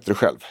inte bli bättre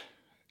själv.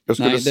 Jag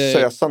skulle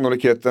säga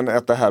sannolikheten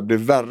att det här blir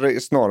värre är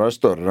snarare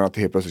större än att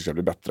det helt plötsligt ska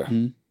bli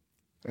bättre.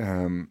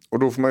 Och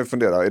då får man ju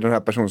fundera, är den här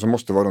personen som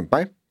måste vara runt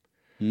mig?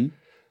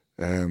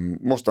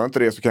 Måste han inte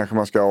det så kanske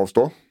man ska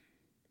avstå.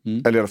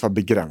 Eller i alla fall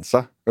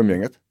begränsa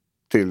umgänget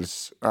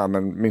tills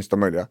minsta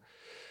möjliga.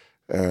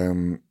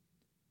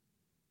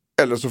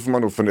 Eller så får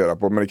man nog fundera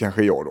på, men det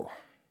kanske är jag då.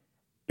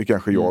 Det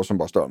kanske är jag som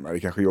bara stör mig. Det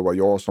kanske är bara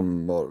jag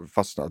som har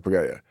fastnat på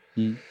grejer.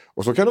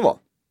 Och så kan det vara.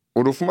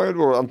 Och då får man ju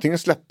då antingen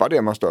släppa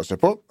det man stör sig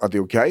på. Att det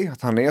är okej,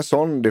 att han är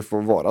sån, det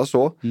får vara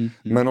så.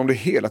 Men om det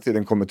hela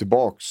tiden kommer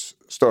tillbaks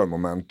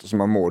störmoment som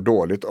man mår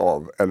dåligt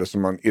av. Eller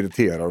som man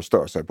irriterar och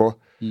stör sig på.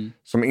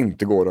 Som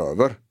inte går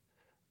över.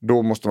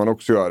 Då måste man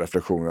också göra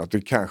reflektioner att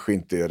det kanske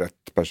inte är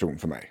rätt person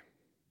för mig.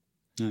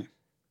 Nej.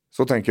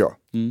 Så tänker jag.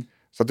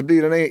 Så att det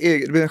blir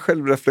en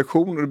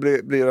självreflektion och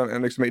det blir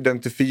en liksom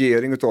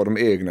identifiering av de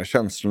egna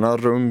känslorna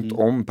runt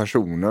om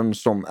personen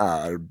som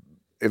är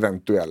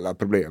eventuella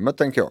problemet,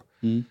 tänker jag.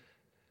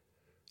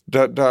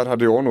 Där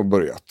hade jag nog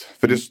börjat.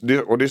 För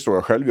det är så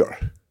jag själv gör.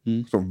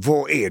 Så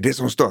vad är det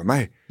som stör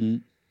mig?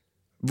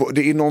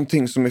 Det är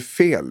någonting som är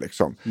fel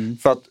liksom.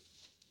 För att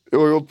jag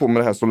har hållit på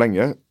med det här så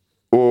länge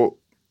och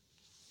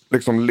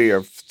liksom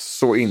levt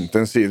så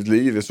intensivt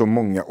liv i så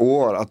många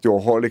år att jag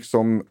har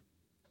liksom,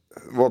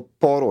 det var ett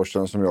par år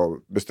sedan som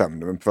jag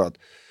bestämde mig för att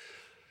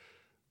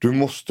du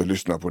måste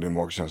lyssna på din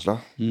magkänsla.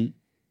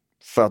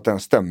 För att den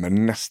stämmer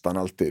nästan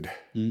alltid.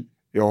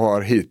 Jag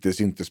har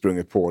hittills inte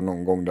sprungit på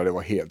någon gång där det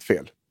var helt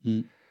fel.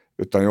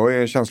 Utan jag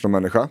är en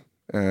känslomänniska.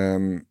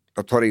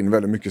 Jag tar in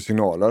väldigt mycket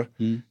signaler.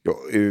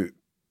 Jag är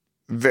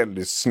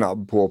väldigt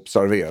snabb på att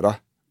observera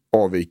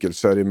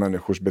avvikelser i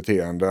människors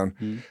beteenden.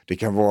 Det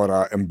kan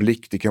vara en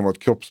blick, det kan vara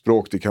ett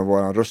kroppsspråk, det kan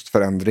vara en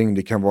röstförändring,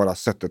 det kan vara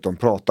sättet de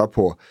pratar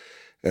på.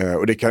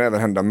 Och det kan även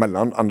hända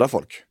mellan andra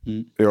folk.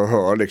 Jag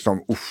hör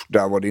liksom,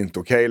 där var det inte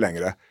okej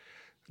längre.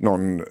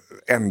 Någon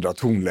ändrar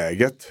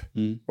tonläget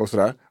och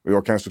sådär. Och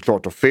jag kan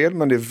såklart ha fel,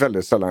 men det är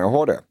väldigt sällan jag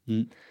har det.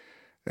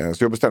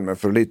 Så jag bestämmer mig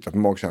för att lita på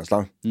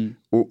magkänslan.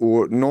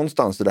 Och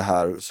någonstans i det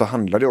här så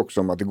handlar det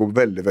också om att det går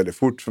väldigt, väldigt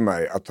fort för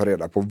mig att ta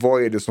reda på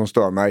vad är det som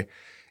stör mig.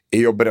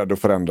 Är jag beredd att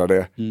förändra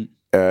det?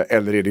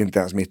 Eller är det inte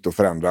ens mitt att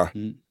förändra?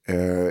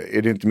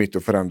 Är det inte mitt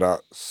att förändra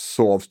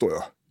så avstår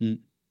jag.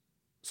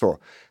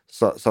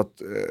 Så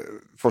att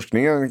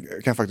forskningen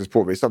kan faktiskt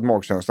påvisa att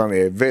magkänslan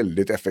är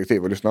väldigt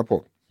effektiv att lyssna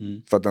på.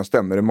 För att den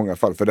stämmer i många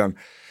fall. För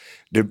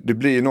det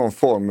blir någon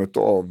form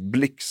av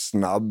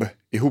blixtsnabb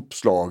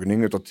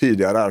ihopslagning av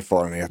tidigare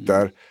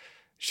erfarenheter,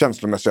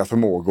 känslomässiga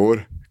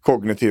förmågor,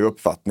 kognitiv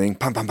uppfattning,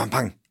 pang, pang, pang,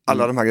 pang.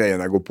 Alla de här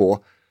grejerna går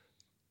på.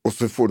 Och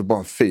så får du bara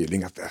en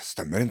feeling att det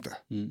stämmer inte.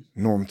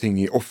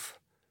 Någonting är off.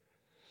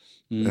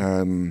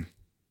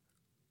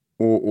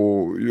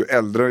 Och ju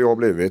äldre jag har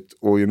blivit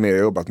och ju mer jag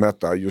jobbat med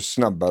detta, ju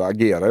snabbare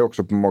agerar jag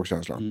också på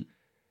magkänslan.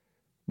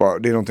 Bara,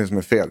 det är någonting som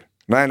är fel.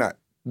 Nej,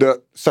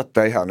 sätt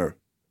dig här nu.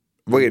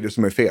 Vad är det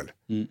som är fel?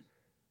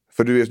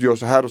 För du gör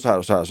så här och så här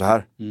och så här och så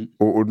här.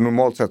 Och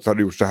normalt sett så har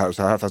du gjort så här och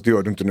så här, fast det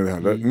gör du inte nu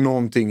heller.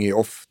 Någonting är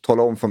off.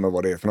 Tala om för mig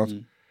vad det är för något.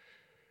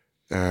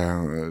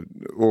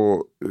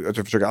 Och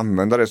jag försöker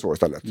använda det så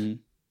istället.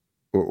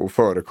 Och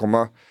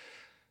förekomma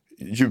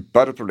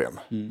djupare problem.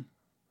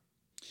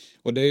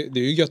 Och det är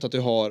ju gött att du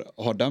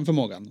har den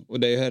förmågan. Och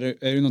det här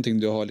är ju någonting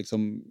du har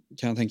liksom,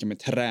 kan jag tänka mig,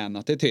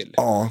 tränat dig till.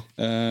 Ja,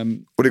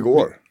 och det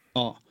går.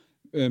 Ja,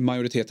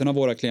 majoriteten av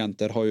våra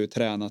klienter har ju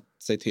tränat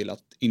sig till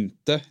att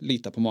inte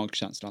lita på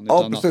magkänslan.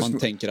 Utan att man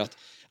tänker att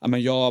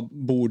men jag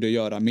borde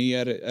göra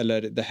mer,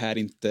 eller det här är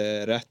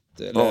inte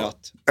rätt.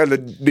 Eller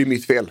det är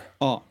mitt fel.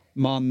 Ja,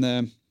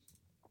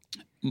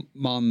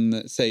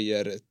 man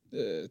säger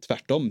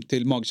tvärtom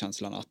till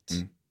magkänslan att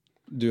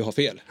du har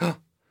fel.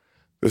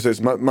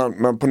 Precis,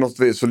 man på något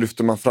vis så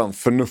lyfter man fram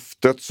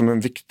förnuftet som en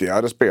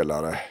viktigare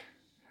spelare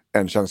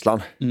än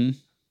känslan.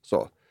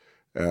 Så.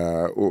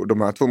 Och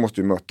de här två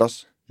måste ju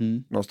mötas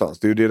någonstans.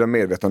 Det är ju det där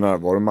medvetna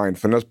närvaro.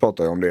 Mindfulness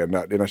pratar jag om det.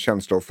 När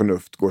känsla och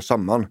förnuft går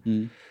samman.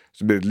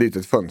 Så blir det ett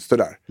litet fönster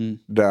där.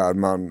 Där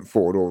man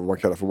får då vad man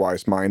kallar för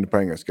wise mind på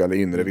engelska. Eller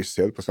inre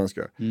visshet på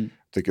svenska.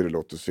 Tycker det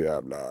låter så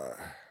jävla...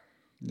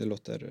 Det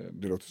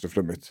låter så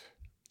flummigt.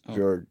 Så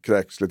jag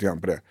kräks lite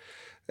grann på det.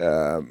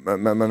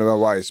 Men det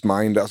var wise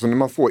mind. Alltså när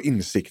man får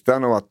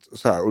insikten av att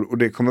så här, och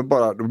det kommer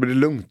bara, då blir det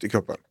lugnt i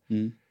kroppen.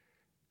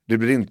 Det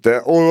blir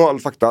inte, all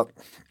fakta.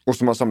 Och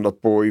som har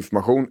samlat på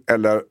information.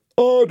 Eller,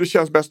 det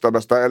känns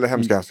bästa. Eller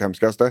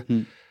hemskaste.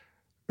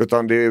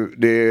 Utan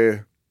det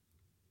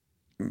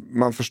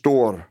man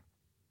förstår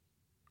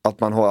att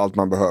man har allt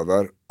man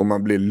behöver. Och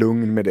man blir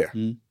lugn med det.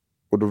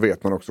 Och då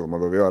vet man också vad man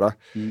behöver göra.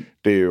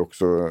 Det är ju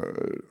också,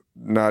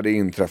 när det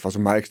inträffar så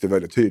märks det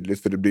väldigt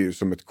tydligt. För det blir ju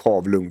som ett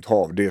kavlugnt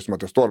hav. Det är som att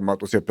det har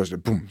stormat och ser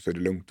plötsligt, boom, så är det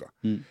lugnt. Va?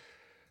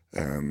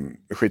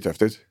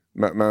 Skithäftigt.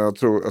 Men jag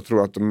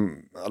tror att de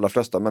allra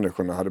flesta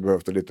människorna hade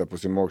behövt att lita på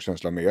sin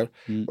magkänsla mer.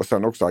 Och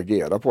sen också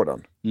agera på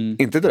den.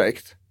 Inte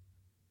direkt.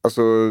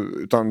 Alltså,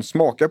 utan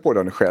smaka på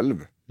den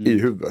själv i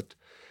huvudet.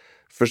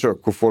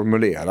 Försök att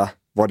formulera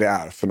vad det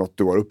är för något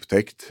du har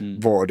upptäckt.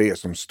 Vad det är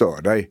som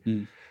stör dig.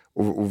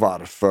 Och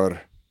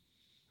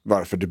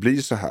varför det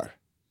blir så här.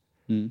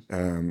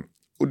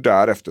 Och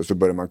därefter så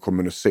börjar man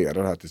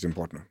kommunicera det här till sin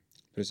partner.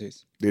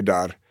 Precis. Det är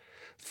där.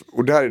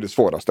 Och där är det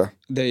svåraste.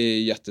 Det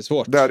är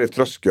jättesvårt. Där är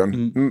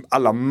tröskeln.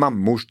 Alla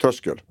mammors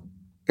tröskel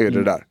är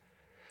det där.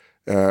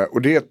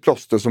 Och det är ett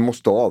plåster som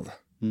måste av.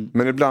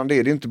 Men ibland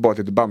är det inte bara ett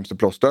litet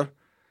bamseplåster.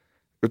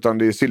 Utan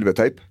det är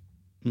silvertejp.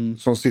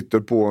 Som sitter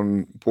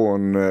på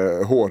en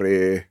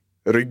hårig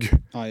rygg.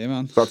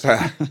 Jajamän. Så att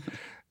säga.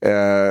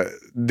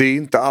 Det är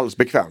inte alls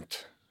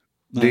bekvämt.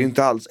 Nej. Det är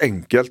inte alls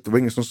enkelt. Det var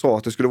ingen som sa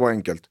att det skulle vara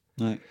enkelt.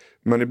 Nej.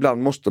 Men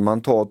ibland måste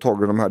man ta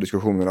tag i de här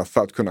diskussionerna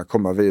för att kunna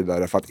komma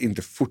vidare, för att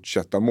inte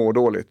fortsätta må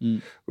dåligt.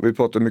 Och vi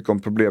pratar mycket om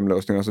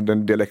problemlösning, alltså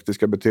den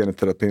dialektiska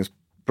beteendeterapins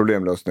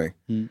problemlösning.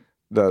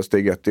 Där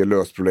steg 1 är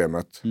lös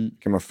problemet.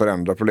 Kan man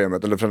förändra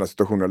problemet eller förändra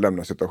situationen och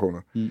lämna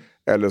situationen.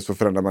 Eller så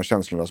förändrar man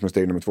känslorna som är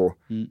steg nummer 2.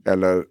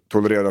 Eller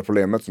tolerera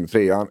problemet som är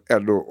 3:an.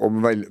 Eller då,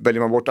 om väljer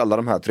man bort alla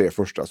de här 3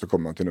 första så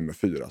kommer man till nummer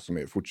 4 som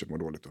är fortsätt må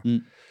dåligt.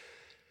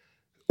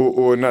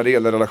 Och när det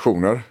gäller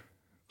relationer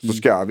så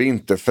ska vi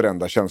inte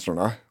förändra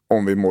känslorna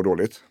om vi mår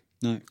dåligt.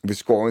 Nej. Vi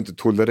ska inte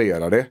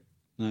tolerera det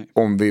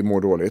om vi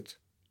mår dåligt.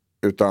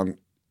 Utan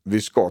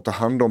vi ska ta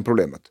hand om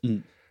problemet.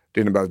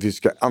 Det innebär att vi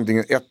ska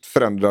antingen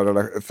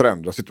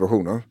förändra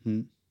situationen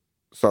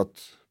så att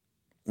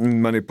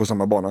man är på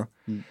samma bana.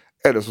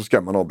 Eller så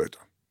ska man avbryta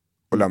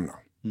och lämna.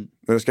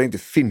 Men det ska inte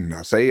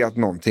finna sig att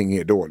någonting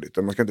är dåligt.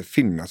 Man ska inte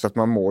finna sig att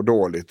man mår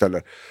dåligt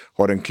eller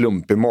har en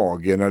klump i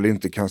magen eller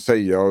inte kan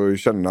säga och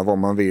känna vad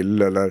man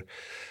vill eller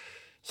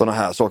sådana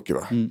här saker.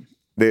 Va?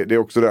 Det är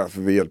också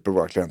därför vi hjälper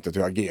våra klienter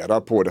att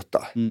agera på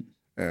detta.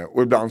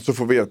 Och ibland så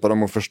får vi hjälpa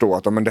dem att förstå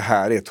att men det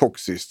här är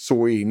toxiskt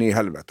så in i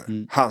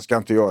helvete. Han ska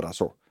inte göra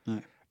så.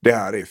 Nej. Det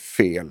här är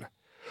fel.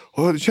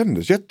 Och det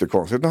kändes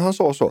jättekonstigt när han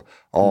sa så.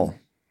 Ja,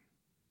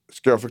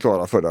 ska jag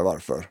förklara för dig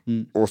varför?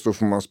 Och så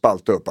får man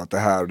spalta upp att det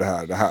här.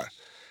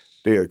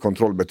 Det är ett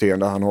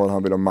kontrollbeteende han har.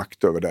 Han vill ha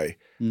makt över dig.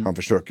 Han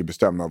försöker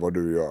bestämma vad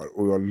du gör.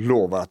 Och jag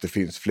lovar att det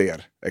finns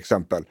fler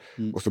exempel.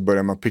 Och så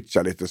börjar man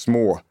pitcha lite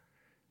små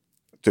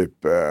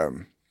typ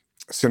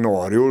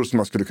scenarior som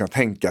man skulle kunna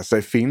tänka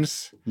sig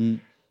finns.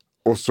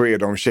 Och så är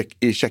de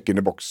check in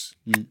the box.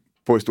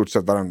 På i stort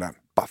sett varandra.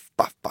 Paff.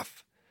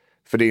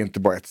 För det är inte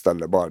bara ett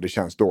ställe, bara det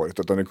känns dåligt,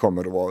 utan det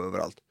kommer att vara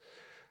överallt.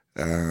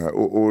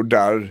 Och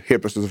där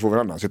helt plötsligt så får vi en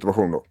annan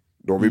situation då.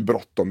 Då har vi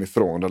bråttom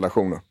ifrån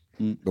relationen.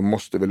 Då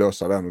måste vi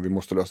lösa den och vi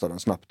måste lösa den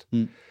snabbt.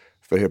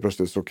 För helt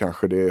plötsligt så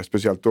kanske det är,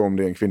 speciellt då om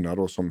det är en kvinna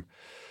då som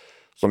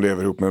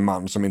lever ihop med en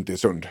man som inte är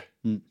sund.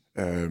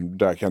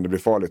 Där kan det bli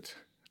farligt.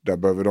 Där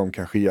behöver de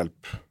kanske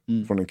hjälp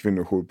från en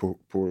kvinnojour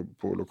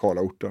på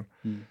lokala orten.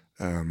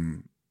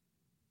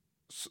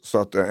 Så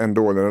att en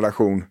dålig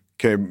relation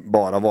kan ju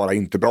bara vara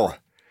inte bra.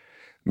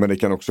 Men det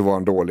kan också vara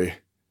en dålig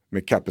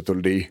med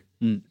capital D.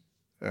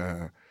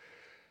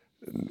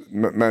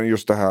 Men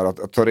just det här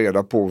att ta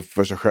reda på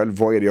för sig själv.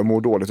 Vad är det jag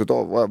mår dåligt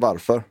utav?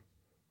 Varför?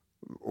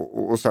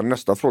 Och sen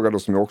nästa fråga då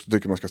som jag också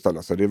tycker man ska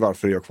ställa sig. Det är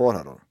varför är jag kvar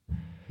här då?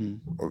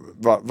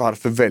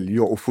 Varför väljer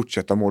jag att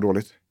fortsätta må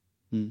dåligt?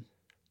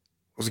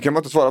 Och så kan man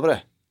inte svara på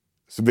det.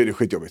 Så blir det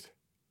skitjobbigt.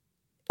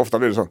 Ofta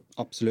blir det så.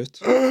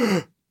 Absolut.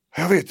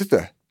 Jag vet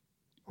inte.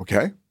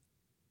 Okej.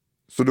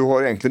 Så du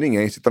har egentligen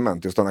inga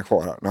incitament till att stanna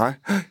kvar här? Nej.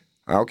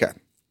 Okej.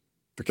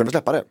 Då kan vi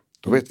släppa det.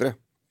 Då vet vi det.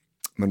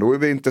 Men då är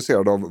vi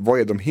intresserade av vad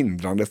är de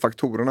hindrande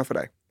faktorerna för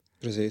dig?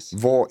 Precis.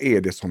 Vad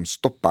är det som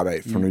stoppar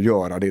dig från att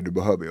göra det du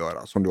behöver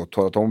göra? Som du har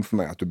talat om för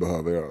mig att du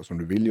behöver göra, som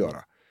du vill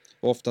göra.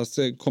 Och oftast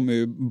kommer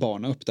ju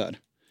barnen upp där.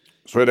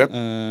 Så är det.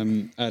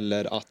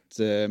 Eller att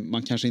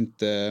man kanske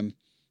inte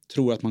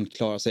tror att man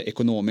klarar sig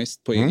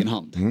ekonomiskt på egen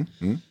hand.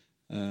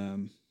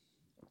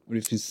 Och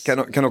det finns...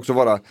 kan också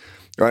vara,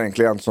 jag har en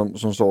klient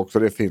som sa också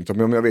det är fint,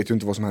 men jag vet ju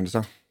inte vad som händer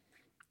sen.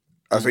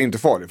 Alltså inte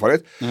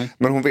farligt. Nej.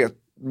 Men hon vet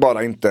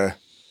bara inte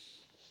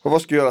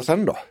vad ska jag göra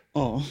sen då?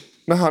 Ja.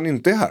 När han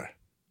inte är här.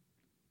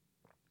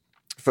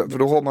 För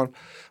då har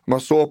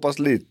man så pass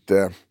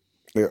lite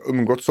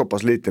umgått så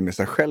pass lite med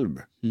sig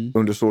själv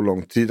under så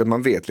lång tid att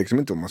man vet liksom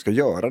inte vad man ska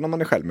göra när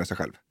man är själv med sig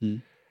själv.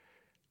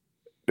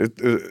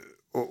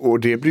 Och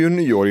det blir ju en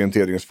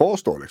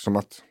nyorienteringsfas då liksom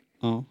att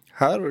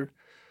här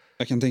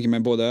Jag kan tänka mig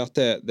både att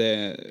det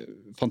är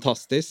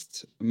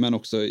fantastiskt men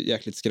också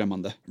jäkligt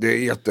skrämmande. Det är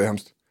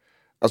jättehemskt.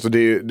 Alltså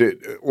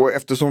och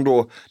eftersom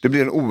då det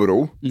blir en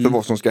oro för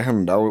vad som ska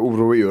hända, och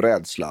oro är ju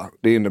rädsla.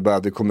 Det innebär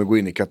att vi kommer gå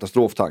in i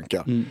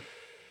katastroftankar.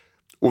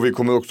 Och vi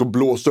kommer också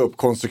blåsa upp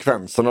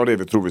konsekvenserna av det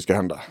vi tror vi ska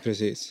hända.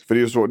 Precis. För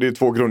det är ju så, det är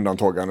 2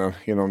 grundantaganden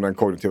inom den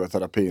kognitiva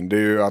terapin. Det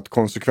är ju att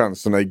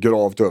konsekvenserna är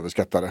gravt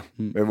överskattade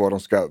med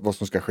vad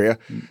som ska ske.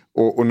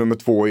 Och nummer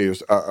 2 är ju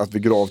att vi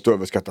gravt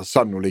överskattar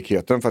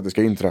sannolikheten för att det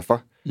ska inträffa.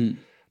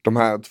 De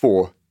här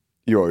 2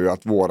 gör ju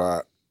att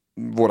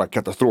våra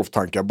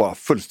katastroftankar bara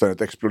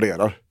fullständigt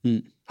exploderar.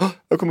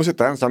 Jag kommer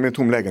sitta ensam i en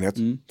tom lägenhet.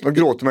 Jag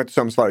gråter mig till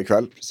sömns varje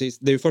kväll. Precis,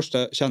 det är ju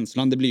första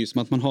känslan. Det blir ju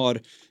som att man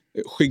har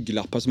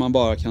skygglappar som man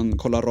bara kan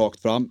kolla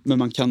rakt fram. Men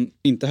man kan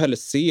inte heller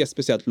se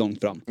speciellt långt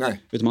fram.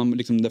 Nej. Utan man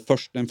liksom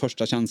den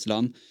första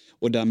känslan.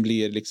 Och den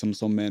blir liksom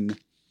som en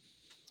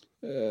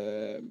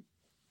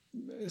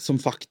som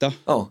fakta.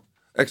 Ja,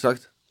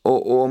 exakt.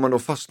 Och om man då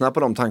fastnar på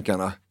de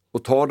tankarna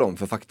och tar dem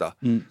för fakta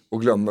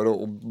och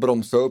glömmer att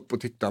bromsa upp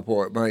och titta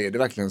på, men är det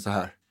verkligen så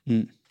här?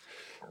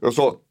 Jag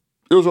sa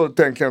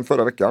till en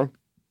förra veckan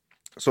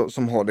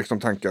som har liksom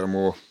tankar om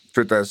att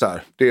flytta så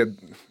här. Det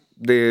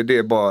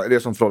är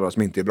som förhållanden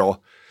som inte är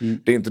bra.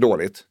 Det är inte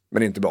dåligt, men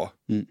det är inte bra.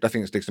 Där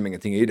finns liksom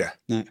ingenting i det.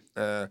 Nej.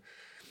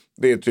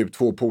 Det är typ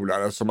 2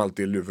 polare som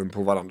alltid är luven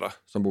på varandra,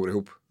 som bor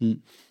ihop.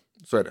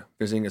 Så är det.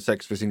 Det finns inget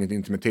sex, det finns ingen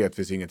intimitet, det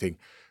finns ingenting.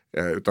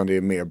 Utan det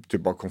är mer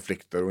typ av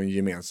konflikter och en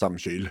gemensam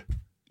kyl.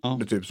 Ja.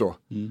 Det är typ så.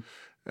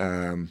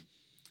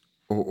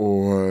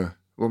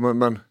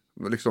 Men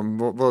liksom,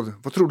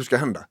 vad tror du ska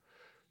hända?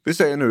 Vi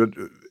säger nu att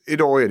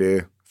idag är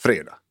det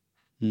fredag.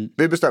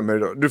 Vi bestämmer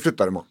idag, du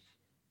flyttar imorgon.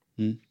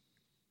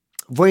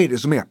 Vad är det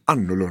som är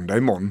annorlunda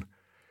imorgon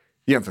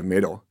jämfört med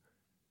idag?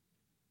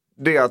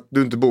 Det är att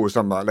du inte bor i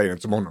samma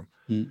lägenhet som honom.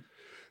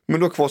 Men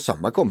du har kvar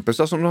samma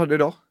kompisar som du hade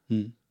idag.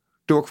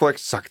 Du har kvar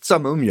exakt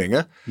samma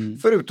umgänge.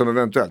 Förutom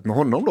eventuellt med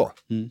honom då.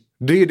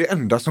 Det är det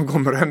enda som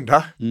kommer att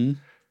hända.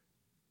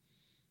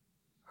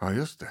 Ja,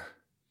 just det.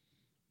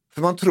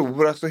 För man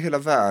tror alltså hela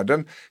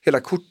världen, hela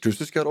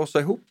korthuset ska rasa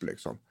ihop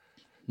liksom.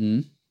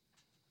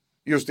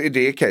 Just i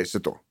det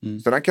caset då.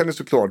 Sen kan det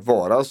såklart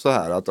vara så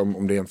här att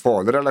om det är en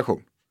farlig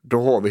relation,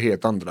 då har vi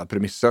helt andra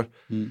premisser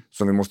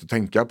som vi måste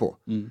tänka på.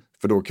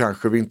 För då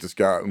kanske vi inte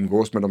ska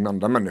umgås med de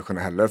andra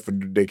människorna heller, för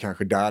det är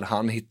kanske där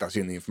han hittar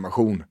sin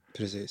information.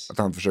 Precis. Att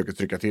han försöker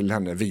trycka till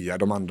henne via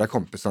de andra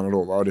kompisarna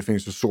då, va? Och det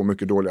finns ju så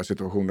mycket dåliga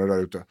situationer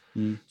där ute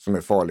som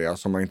är farliga,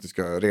 som man inte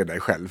ska reda i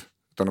själv.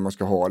 Utan när man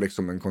ska ha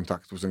liksom en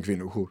kontakt hos en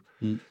kvinnojour.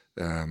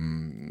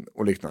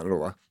 Och liknande då,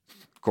 va?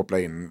 Koppla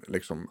in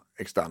liksom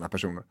externa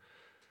personer.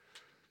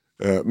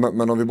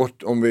 Men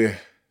om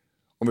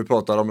vi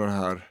pratar om den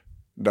här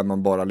där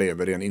man bara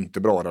lever i en inte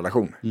bra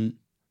relation,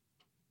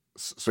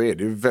 så är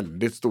det ju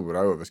väldigt stora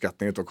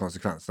överskattningar av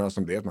konsekvenserna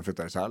som det är att man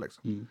flyttar isär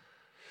liksom.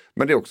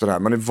 Men det är också det här,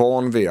 man är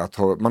van vid att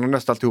man har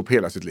nästan alltid ihop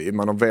hela sitt liv,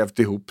 man har vävt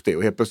ihop det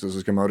och helt plötsligt så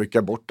ska man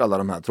rycka bort alla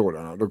de här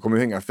trådarna. Då kommer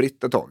det hänga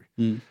fritt ett tag.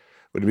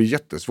 Och det blir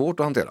jättesvårt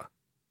att hantera.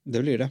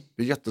 Det blir det.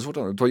 Det är jättesvårt.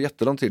 Det tar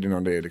jättelång tid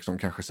innan det liksom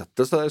kanske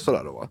sätter sig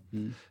sådär då, va?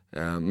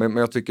 Men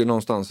jag tycker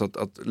någonstans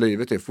att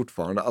livet är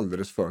fortfarande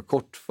alldeles för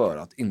kort för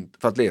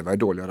att leva i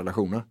dåliga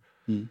relationer.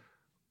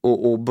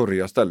 Och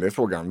börja ställa i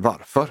frågan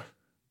varför?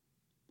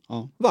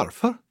 Ja.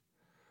 Varför?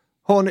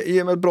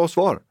 Ge mig ett bra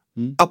svar.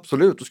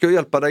 Absolut, då ska jag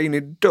hjälpa dig in i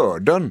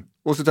döden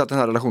och se till att den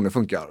här relationen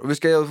funkar. Och vi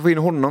ska få in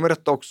honom i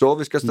detta också.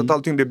 Vi ska se till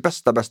allting det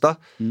bästa.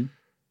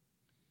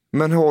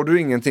 Men har du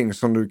ingenting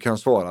som du kan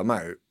svara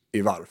mig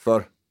i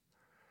varför,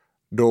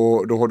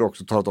 då har du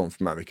också talat om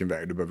för mig vilken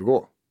väg du behöver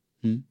gå.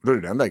 Då är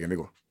det den vägen vi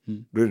går.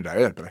 Då är det där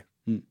jag hjälper dig.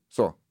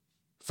 Så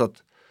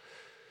att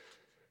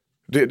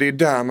det är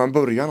där man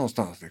börjar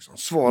någonstans liksom.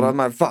 Svara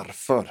mig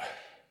varför.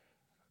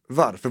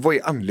 Varför? Vad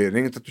är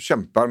anledningen till att du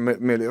kämpar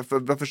med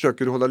vad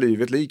försöker du hålla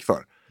livet lik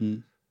för?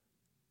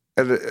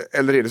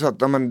 Eller är det så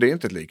att men det är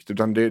inte ett likt,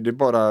 utan det är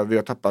bara vi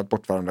har tappat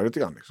bort varandra lite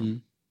grann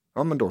liksom.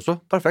 Ja, men då så,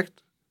 perfekt.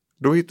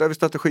 Då hittar vi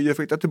strategier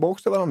för att hitta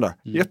tillbaka till varandra.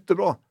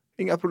 Jättebra,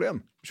 inga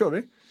problem, kör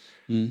vi.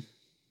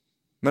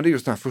 Men det är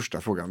just den här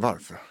första frågan,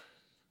 varför?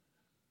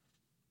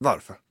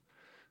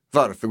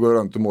 Varför går jag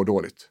runt och mår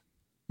dåligt?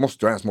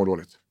 Måste jag ens må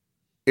dåligt?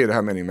 Är det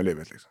här meningen med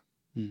livet liksom?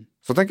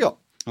 Så tänker jag.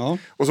 Ja.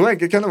 Och så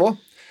enkelt kan det vara.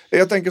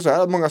 Jag tänker så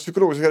här att många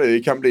psykologiska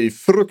grejer kan bli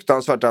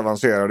fruktansvärt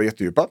avancerade och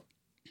jättedjupa.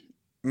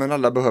 Men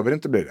alla behöver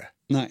inte bli det.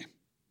 Nej.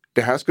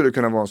 Det här skulle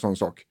kunna vara en sån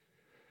sak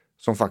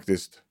som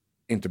faktiskt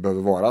inte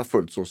behöver vara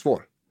fullt så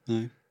svår.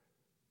 Nej.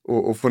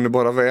 Och får ni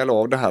bara väl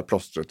av det här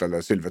plåstret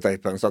eller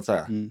silvertejpen så att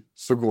säga,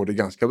 så går det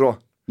ganska bra.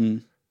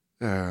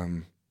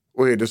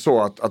 Och är det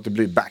så att det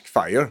blir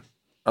backfire,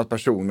 att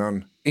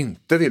personen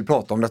inte vill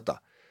prata om detta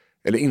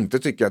eller inte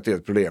tycker att det är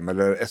ett problem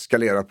eller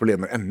eskalerar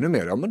problemen ännu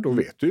mer, ja men då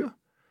vet du ju.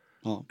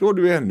 Ja. Då har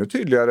du ännu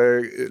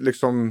tydligare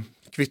liksom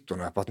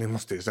kvittorna på att ni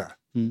måste ju säga.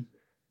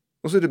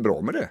 Och så är det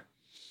bra med det.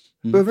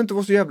 Det behöver inte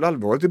vara så jävla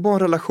allvarligt, det är bara en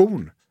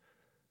relation.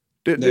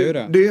 Det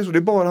är så, det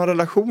är bara en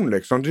relation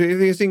liksom. Det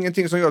finns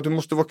ingenting som gör att du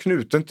måste vara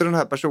knuten till den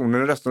här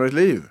personen i resten av ditt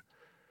liv.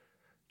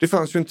 Det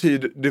fanns ju en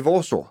tid det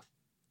var så.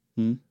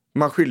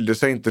 Man skilde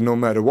sig inte no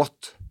matter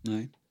what.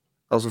 Nej.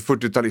 Alltså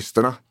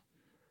 40-talisterna.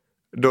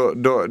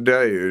 Det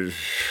är ju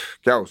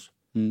kaos.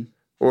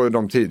 Och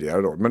de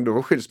tidigare då. Men då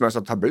var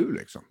skilsmässa tabu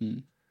liksom.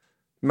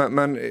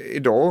 Men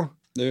idag...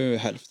 Det är ju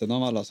hälften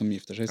av alla som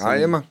gifter sig som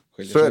Jajamän,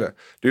 skiljer så sig. är det.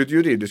 Det är ju ett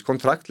juridiskt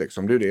kontrakt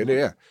liksom. Det är ju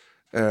det är.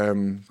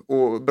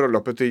 Och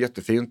bröllopet är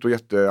jättefint och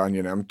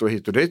jätteangenämt och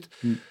hit och dit.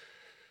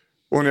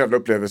 Och en jävla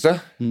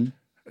upplevelse.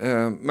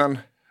 Men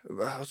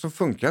så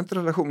funkar inte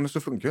relationen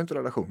så funkar inte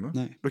relationen.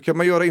 Nej. Då kan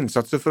man göra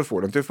insatser för att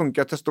få den till att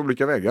funka, testa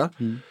olika vägar.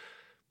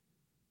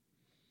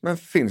 Men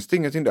finns det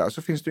ingenting där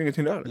så finns det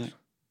ingenting där. Nej.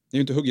 Det är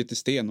ju inte hugget i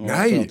sten och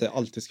Nej. för att det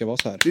alltid ska vara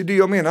så här. Det är det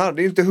jag menar,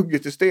 det är inte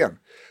hugget i sten.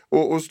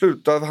 Och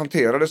sluta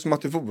hantera det som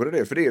att det vore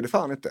det, för det är det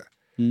fan inte.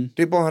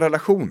 Det är bara en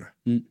relation.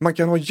 Man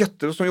kan ha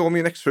som jag och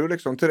min exfru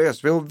liksom,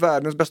 Therese, vi har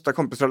världens bästa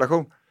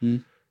kompisrelation.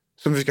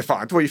 Som vi ska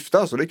fan inte vara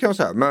gifta, så det kan jag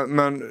säga.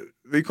 Men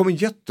vi kommer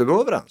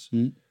jättebra överens.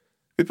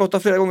 Vi pratar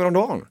flera gånger om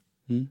dagen.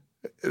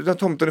 Den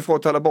tomten är för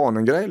att alla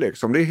barnen grej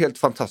liksom. Det är helt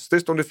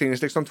fantastiskt om det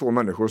finns liksom två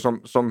människor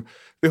som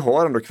vi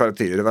har ändå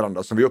kvaliteter i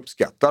varandra som vi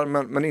uppskattar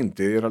men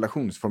inte i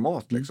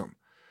relationsformat liksom.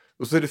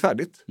 Och så är det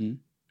färdigt.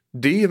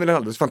 Det är väl en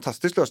alldeles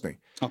fantastisk lösning.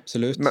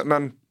 Absolut.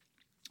 Men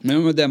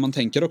det man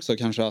tänker också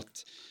kanske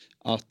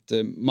att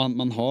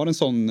man har en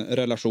sån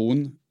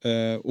relation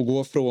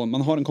och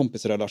man har en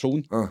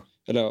kompisrelation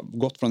eller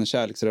gått från en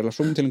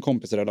kärleksrelation till en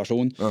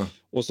kompisrelation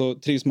och så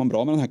trivs man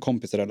bra med den här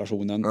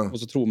kompisrelationen och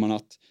så tror man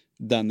att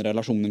den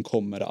relationen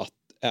kommer att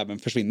även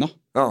försvinna.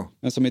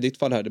 Men som i ditt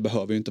fall här, det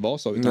behöver ju inte vara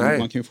så utan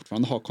man kan ju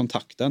fortfarande ha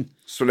kontakten.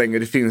 Så länge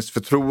det finns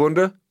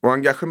förtroende och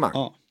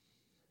engagemang.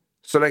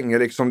 Så länge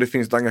liksom det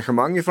finns ett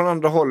engagemang från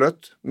andra hållet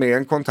med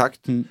en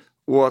kontakt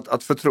och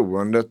att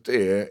förtroendet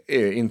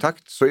är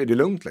intakt så är det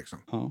lugnt liksom.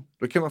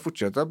 Då kan man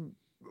fortsätta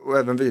och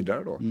även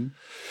vidare då. Men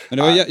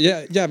det var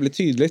jävligt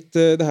tydligt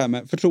det här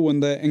med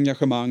förtroende,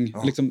 engagemang,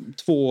 liksom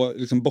två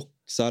liksom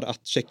boxar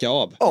att checka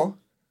av. Ja.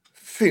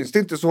 Finns det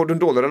inte så har du en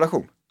dålig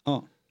relation.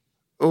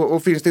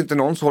 Och finns det inte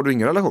någon så har du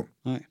ingen relation.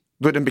 Nej.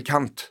 Då är den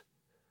bekant.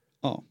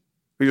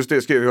 Och just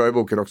det skriver jag i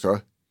boken också.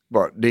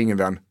 Bara, det är ingen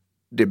vän,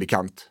 det är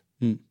bekant.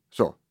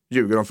 Så,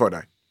 ljuger de för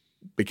dig,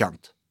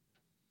 bekant.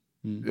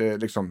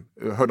 Liksom,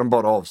 hör de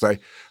bara av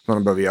sig när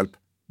de behöver hjälp,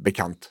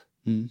 bekant.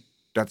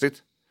 That's it.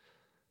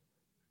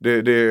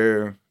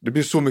 Det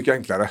blir så mycket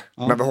enklare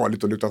när vi har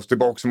lite att luta oss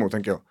tillbaka emot,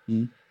 tänker jag.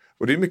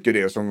 Och det är mycket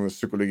det som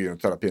psykologin och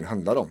terapin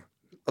handlar om.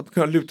 Att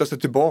kunna luta sig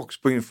tillbaka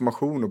på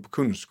information och på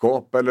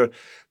kunskap eller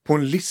på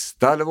en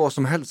lista eller vad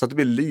som helst. Att det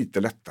blir lite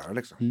lättare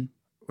liksom.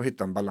 Och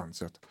hitta en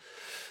balans.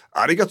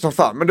 Ja, det är gött som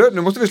fan. Men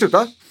nu måste vi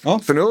sluta.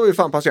 För nu har vi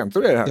fan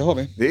patienter i det här. Det har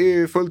vi. Det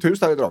är fullt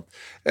hus här idag.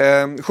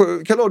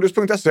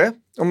 Kaladius.se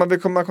om man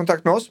vill komma i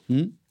kontakt med oss.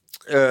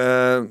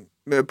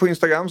 På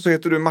Instagram så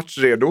heter du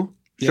Matchredo.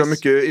 Kör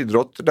mycket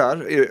idrott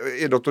där.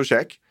 Idrott och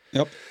käk.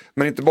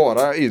 Men inte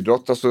bara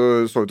idrott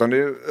alltså, så, utan det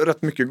är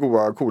rätt mycket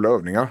goda, coola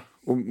övningar.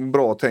 Och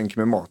bra tänk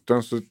med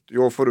maten. Så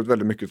jag får ut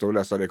väldigt mycket av att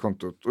läsa det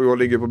kontot. Och jag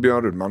ligger på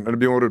Björn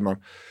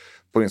Rudman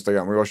på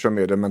Instagram. Och jag kör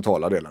med den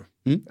mentala delen.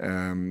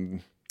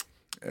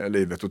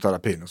 Livet och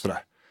terapin och sådär.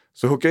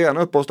 Så hooka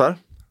gärna upp oss där.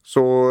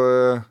 Så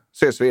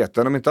ses vi i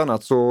etern. Om inte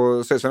annat så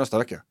ses vi nästa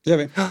vecka. Det gör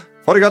vi.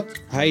 Ha det gott!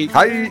 Hej!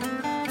 Hej!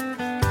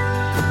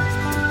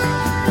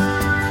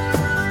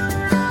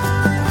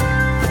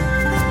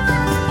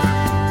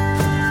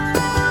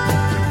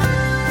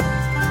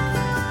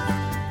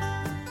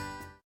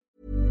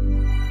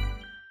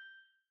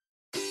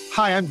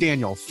 Hi, I'm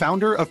Daniel,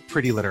 founder of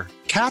Pretty Litter.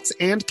 Cats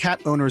and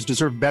cat owners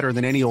deserve better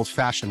than any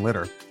old-fashioned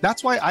litter.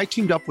 That's why I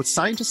teamed up with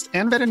scientists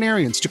and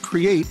veterinarians to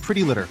create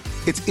Pretty Litter.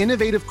 Its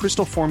innovative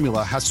crystal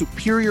formula has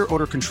superior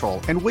odor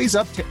control and weighs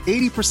up to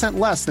 80%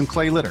 less than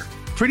clay litter.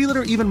 Pretty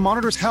Litter even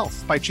monitors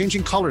health by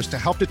changing colors to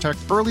help detect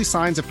early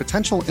signs of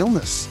potential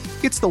illness.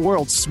 It's the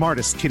world's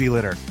smartest kitty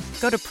litter.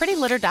 Go to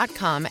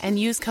prettylitter.com and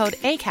use code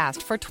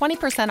ACAST for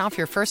 20% off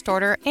your first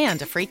order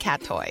and a free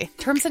cat toy.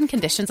 Terms and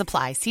conditions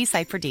apply. See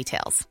site for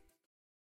details.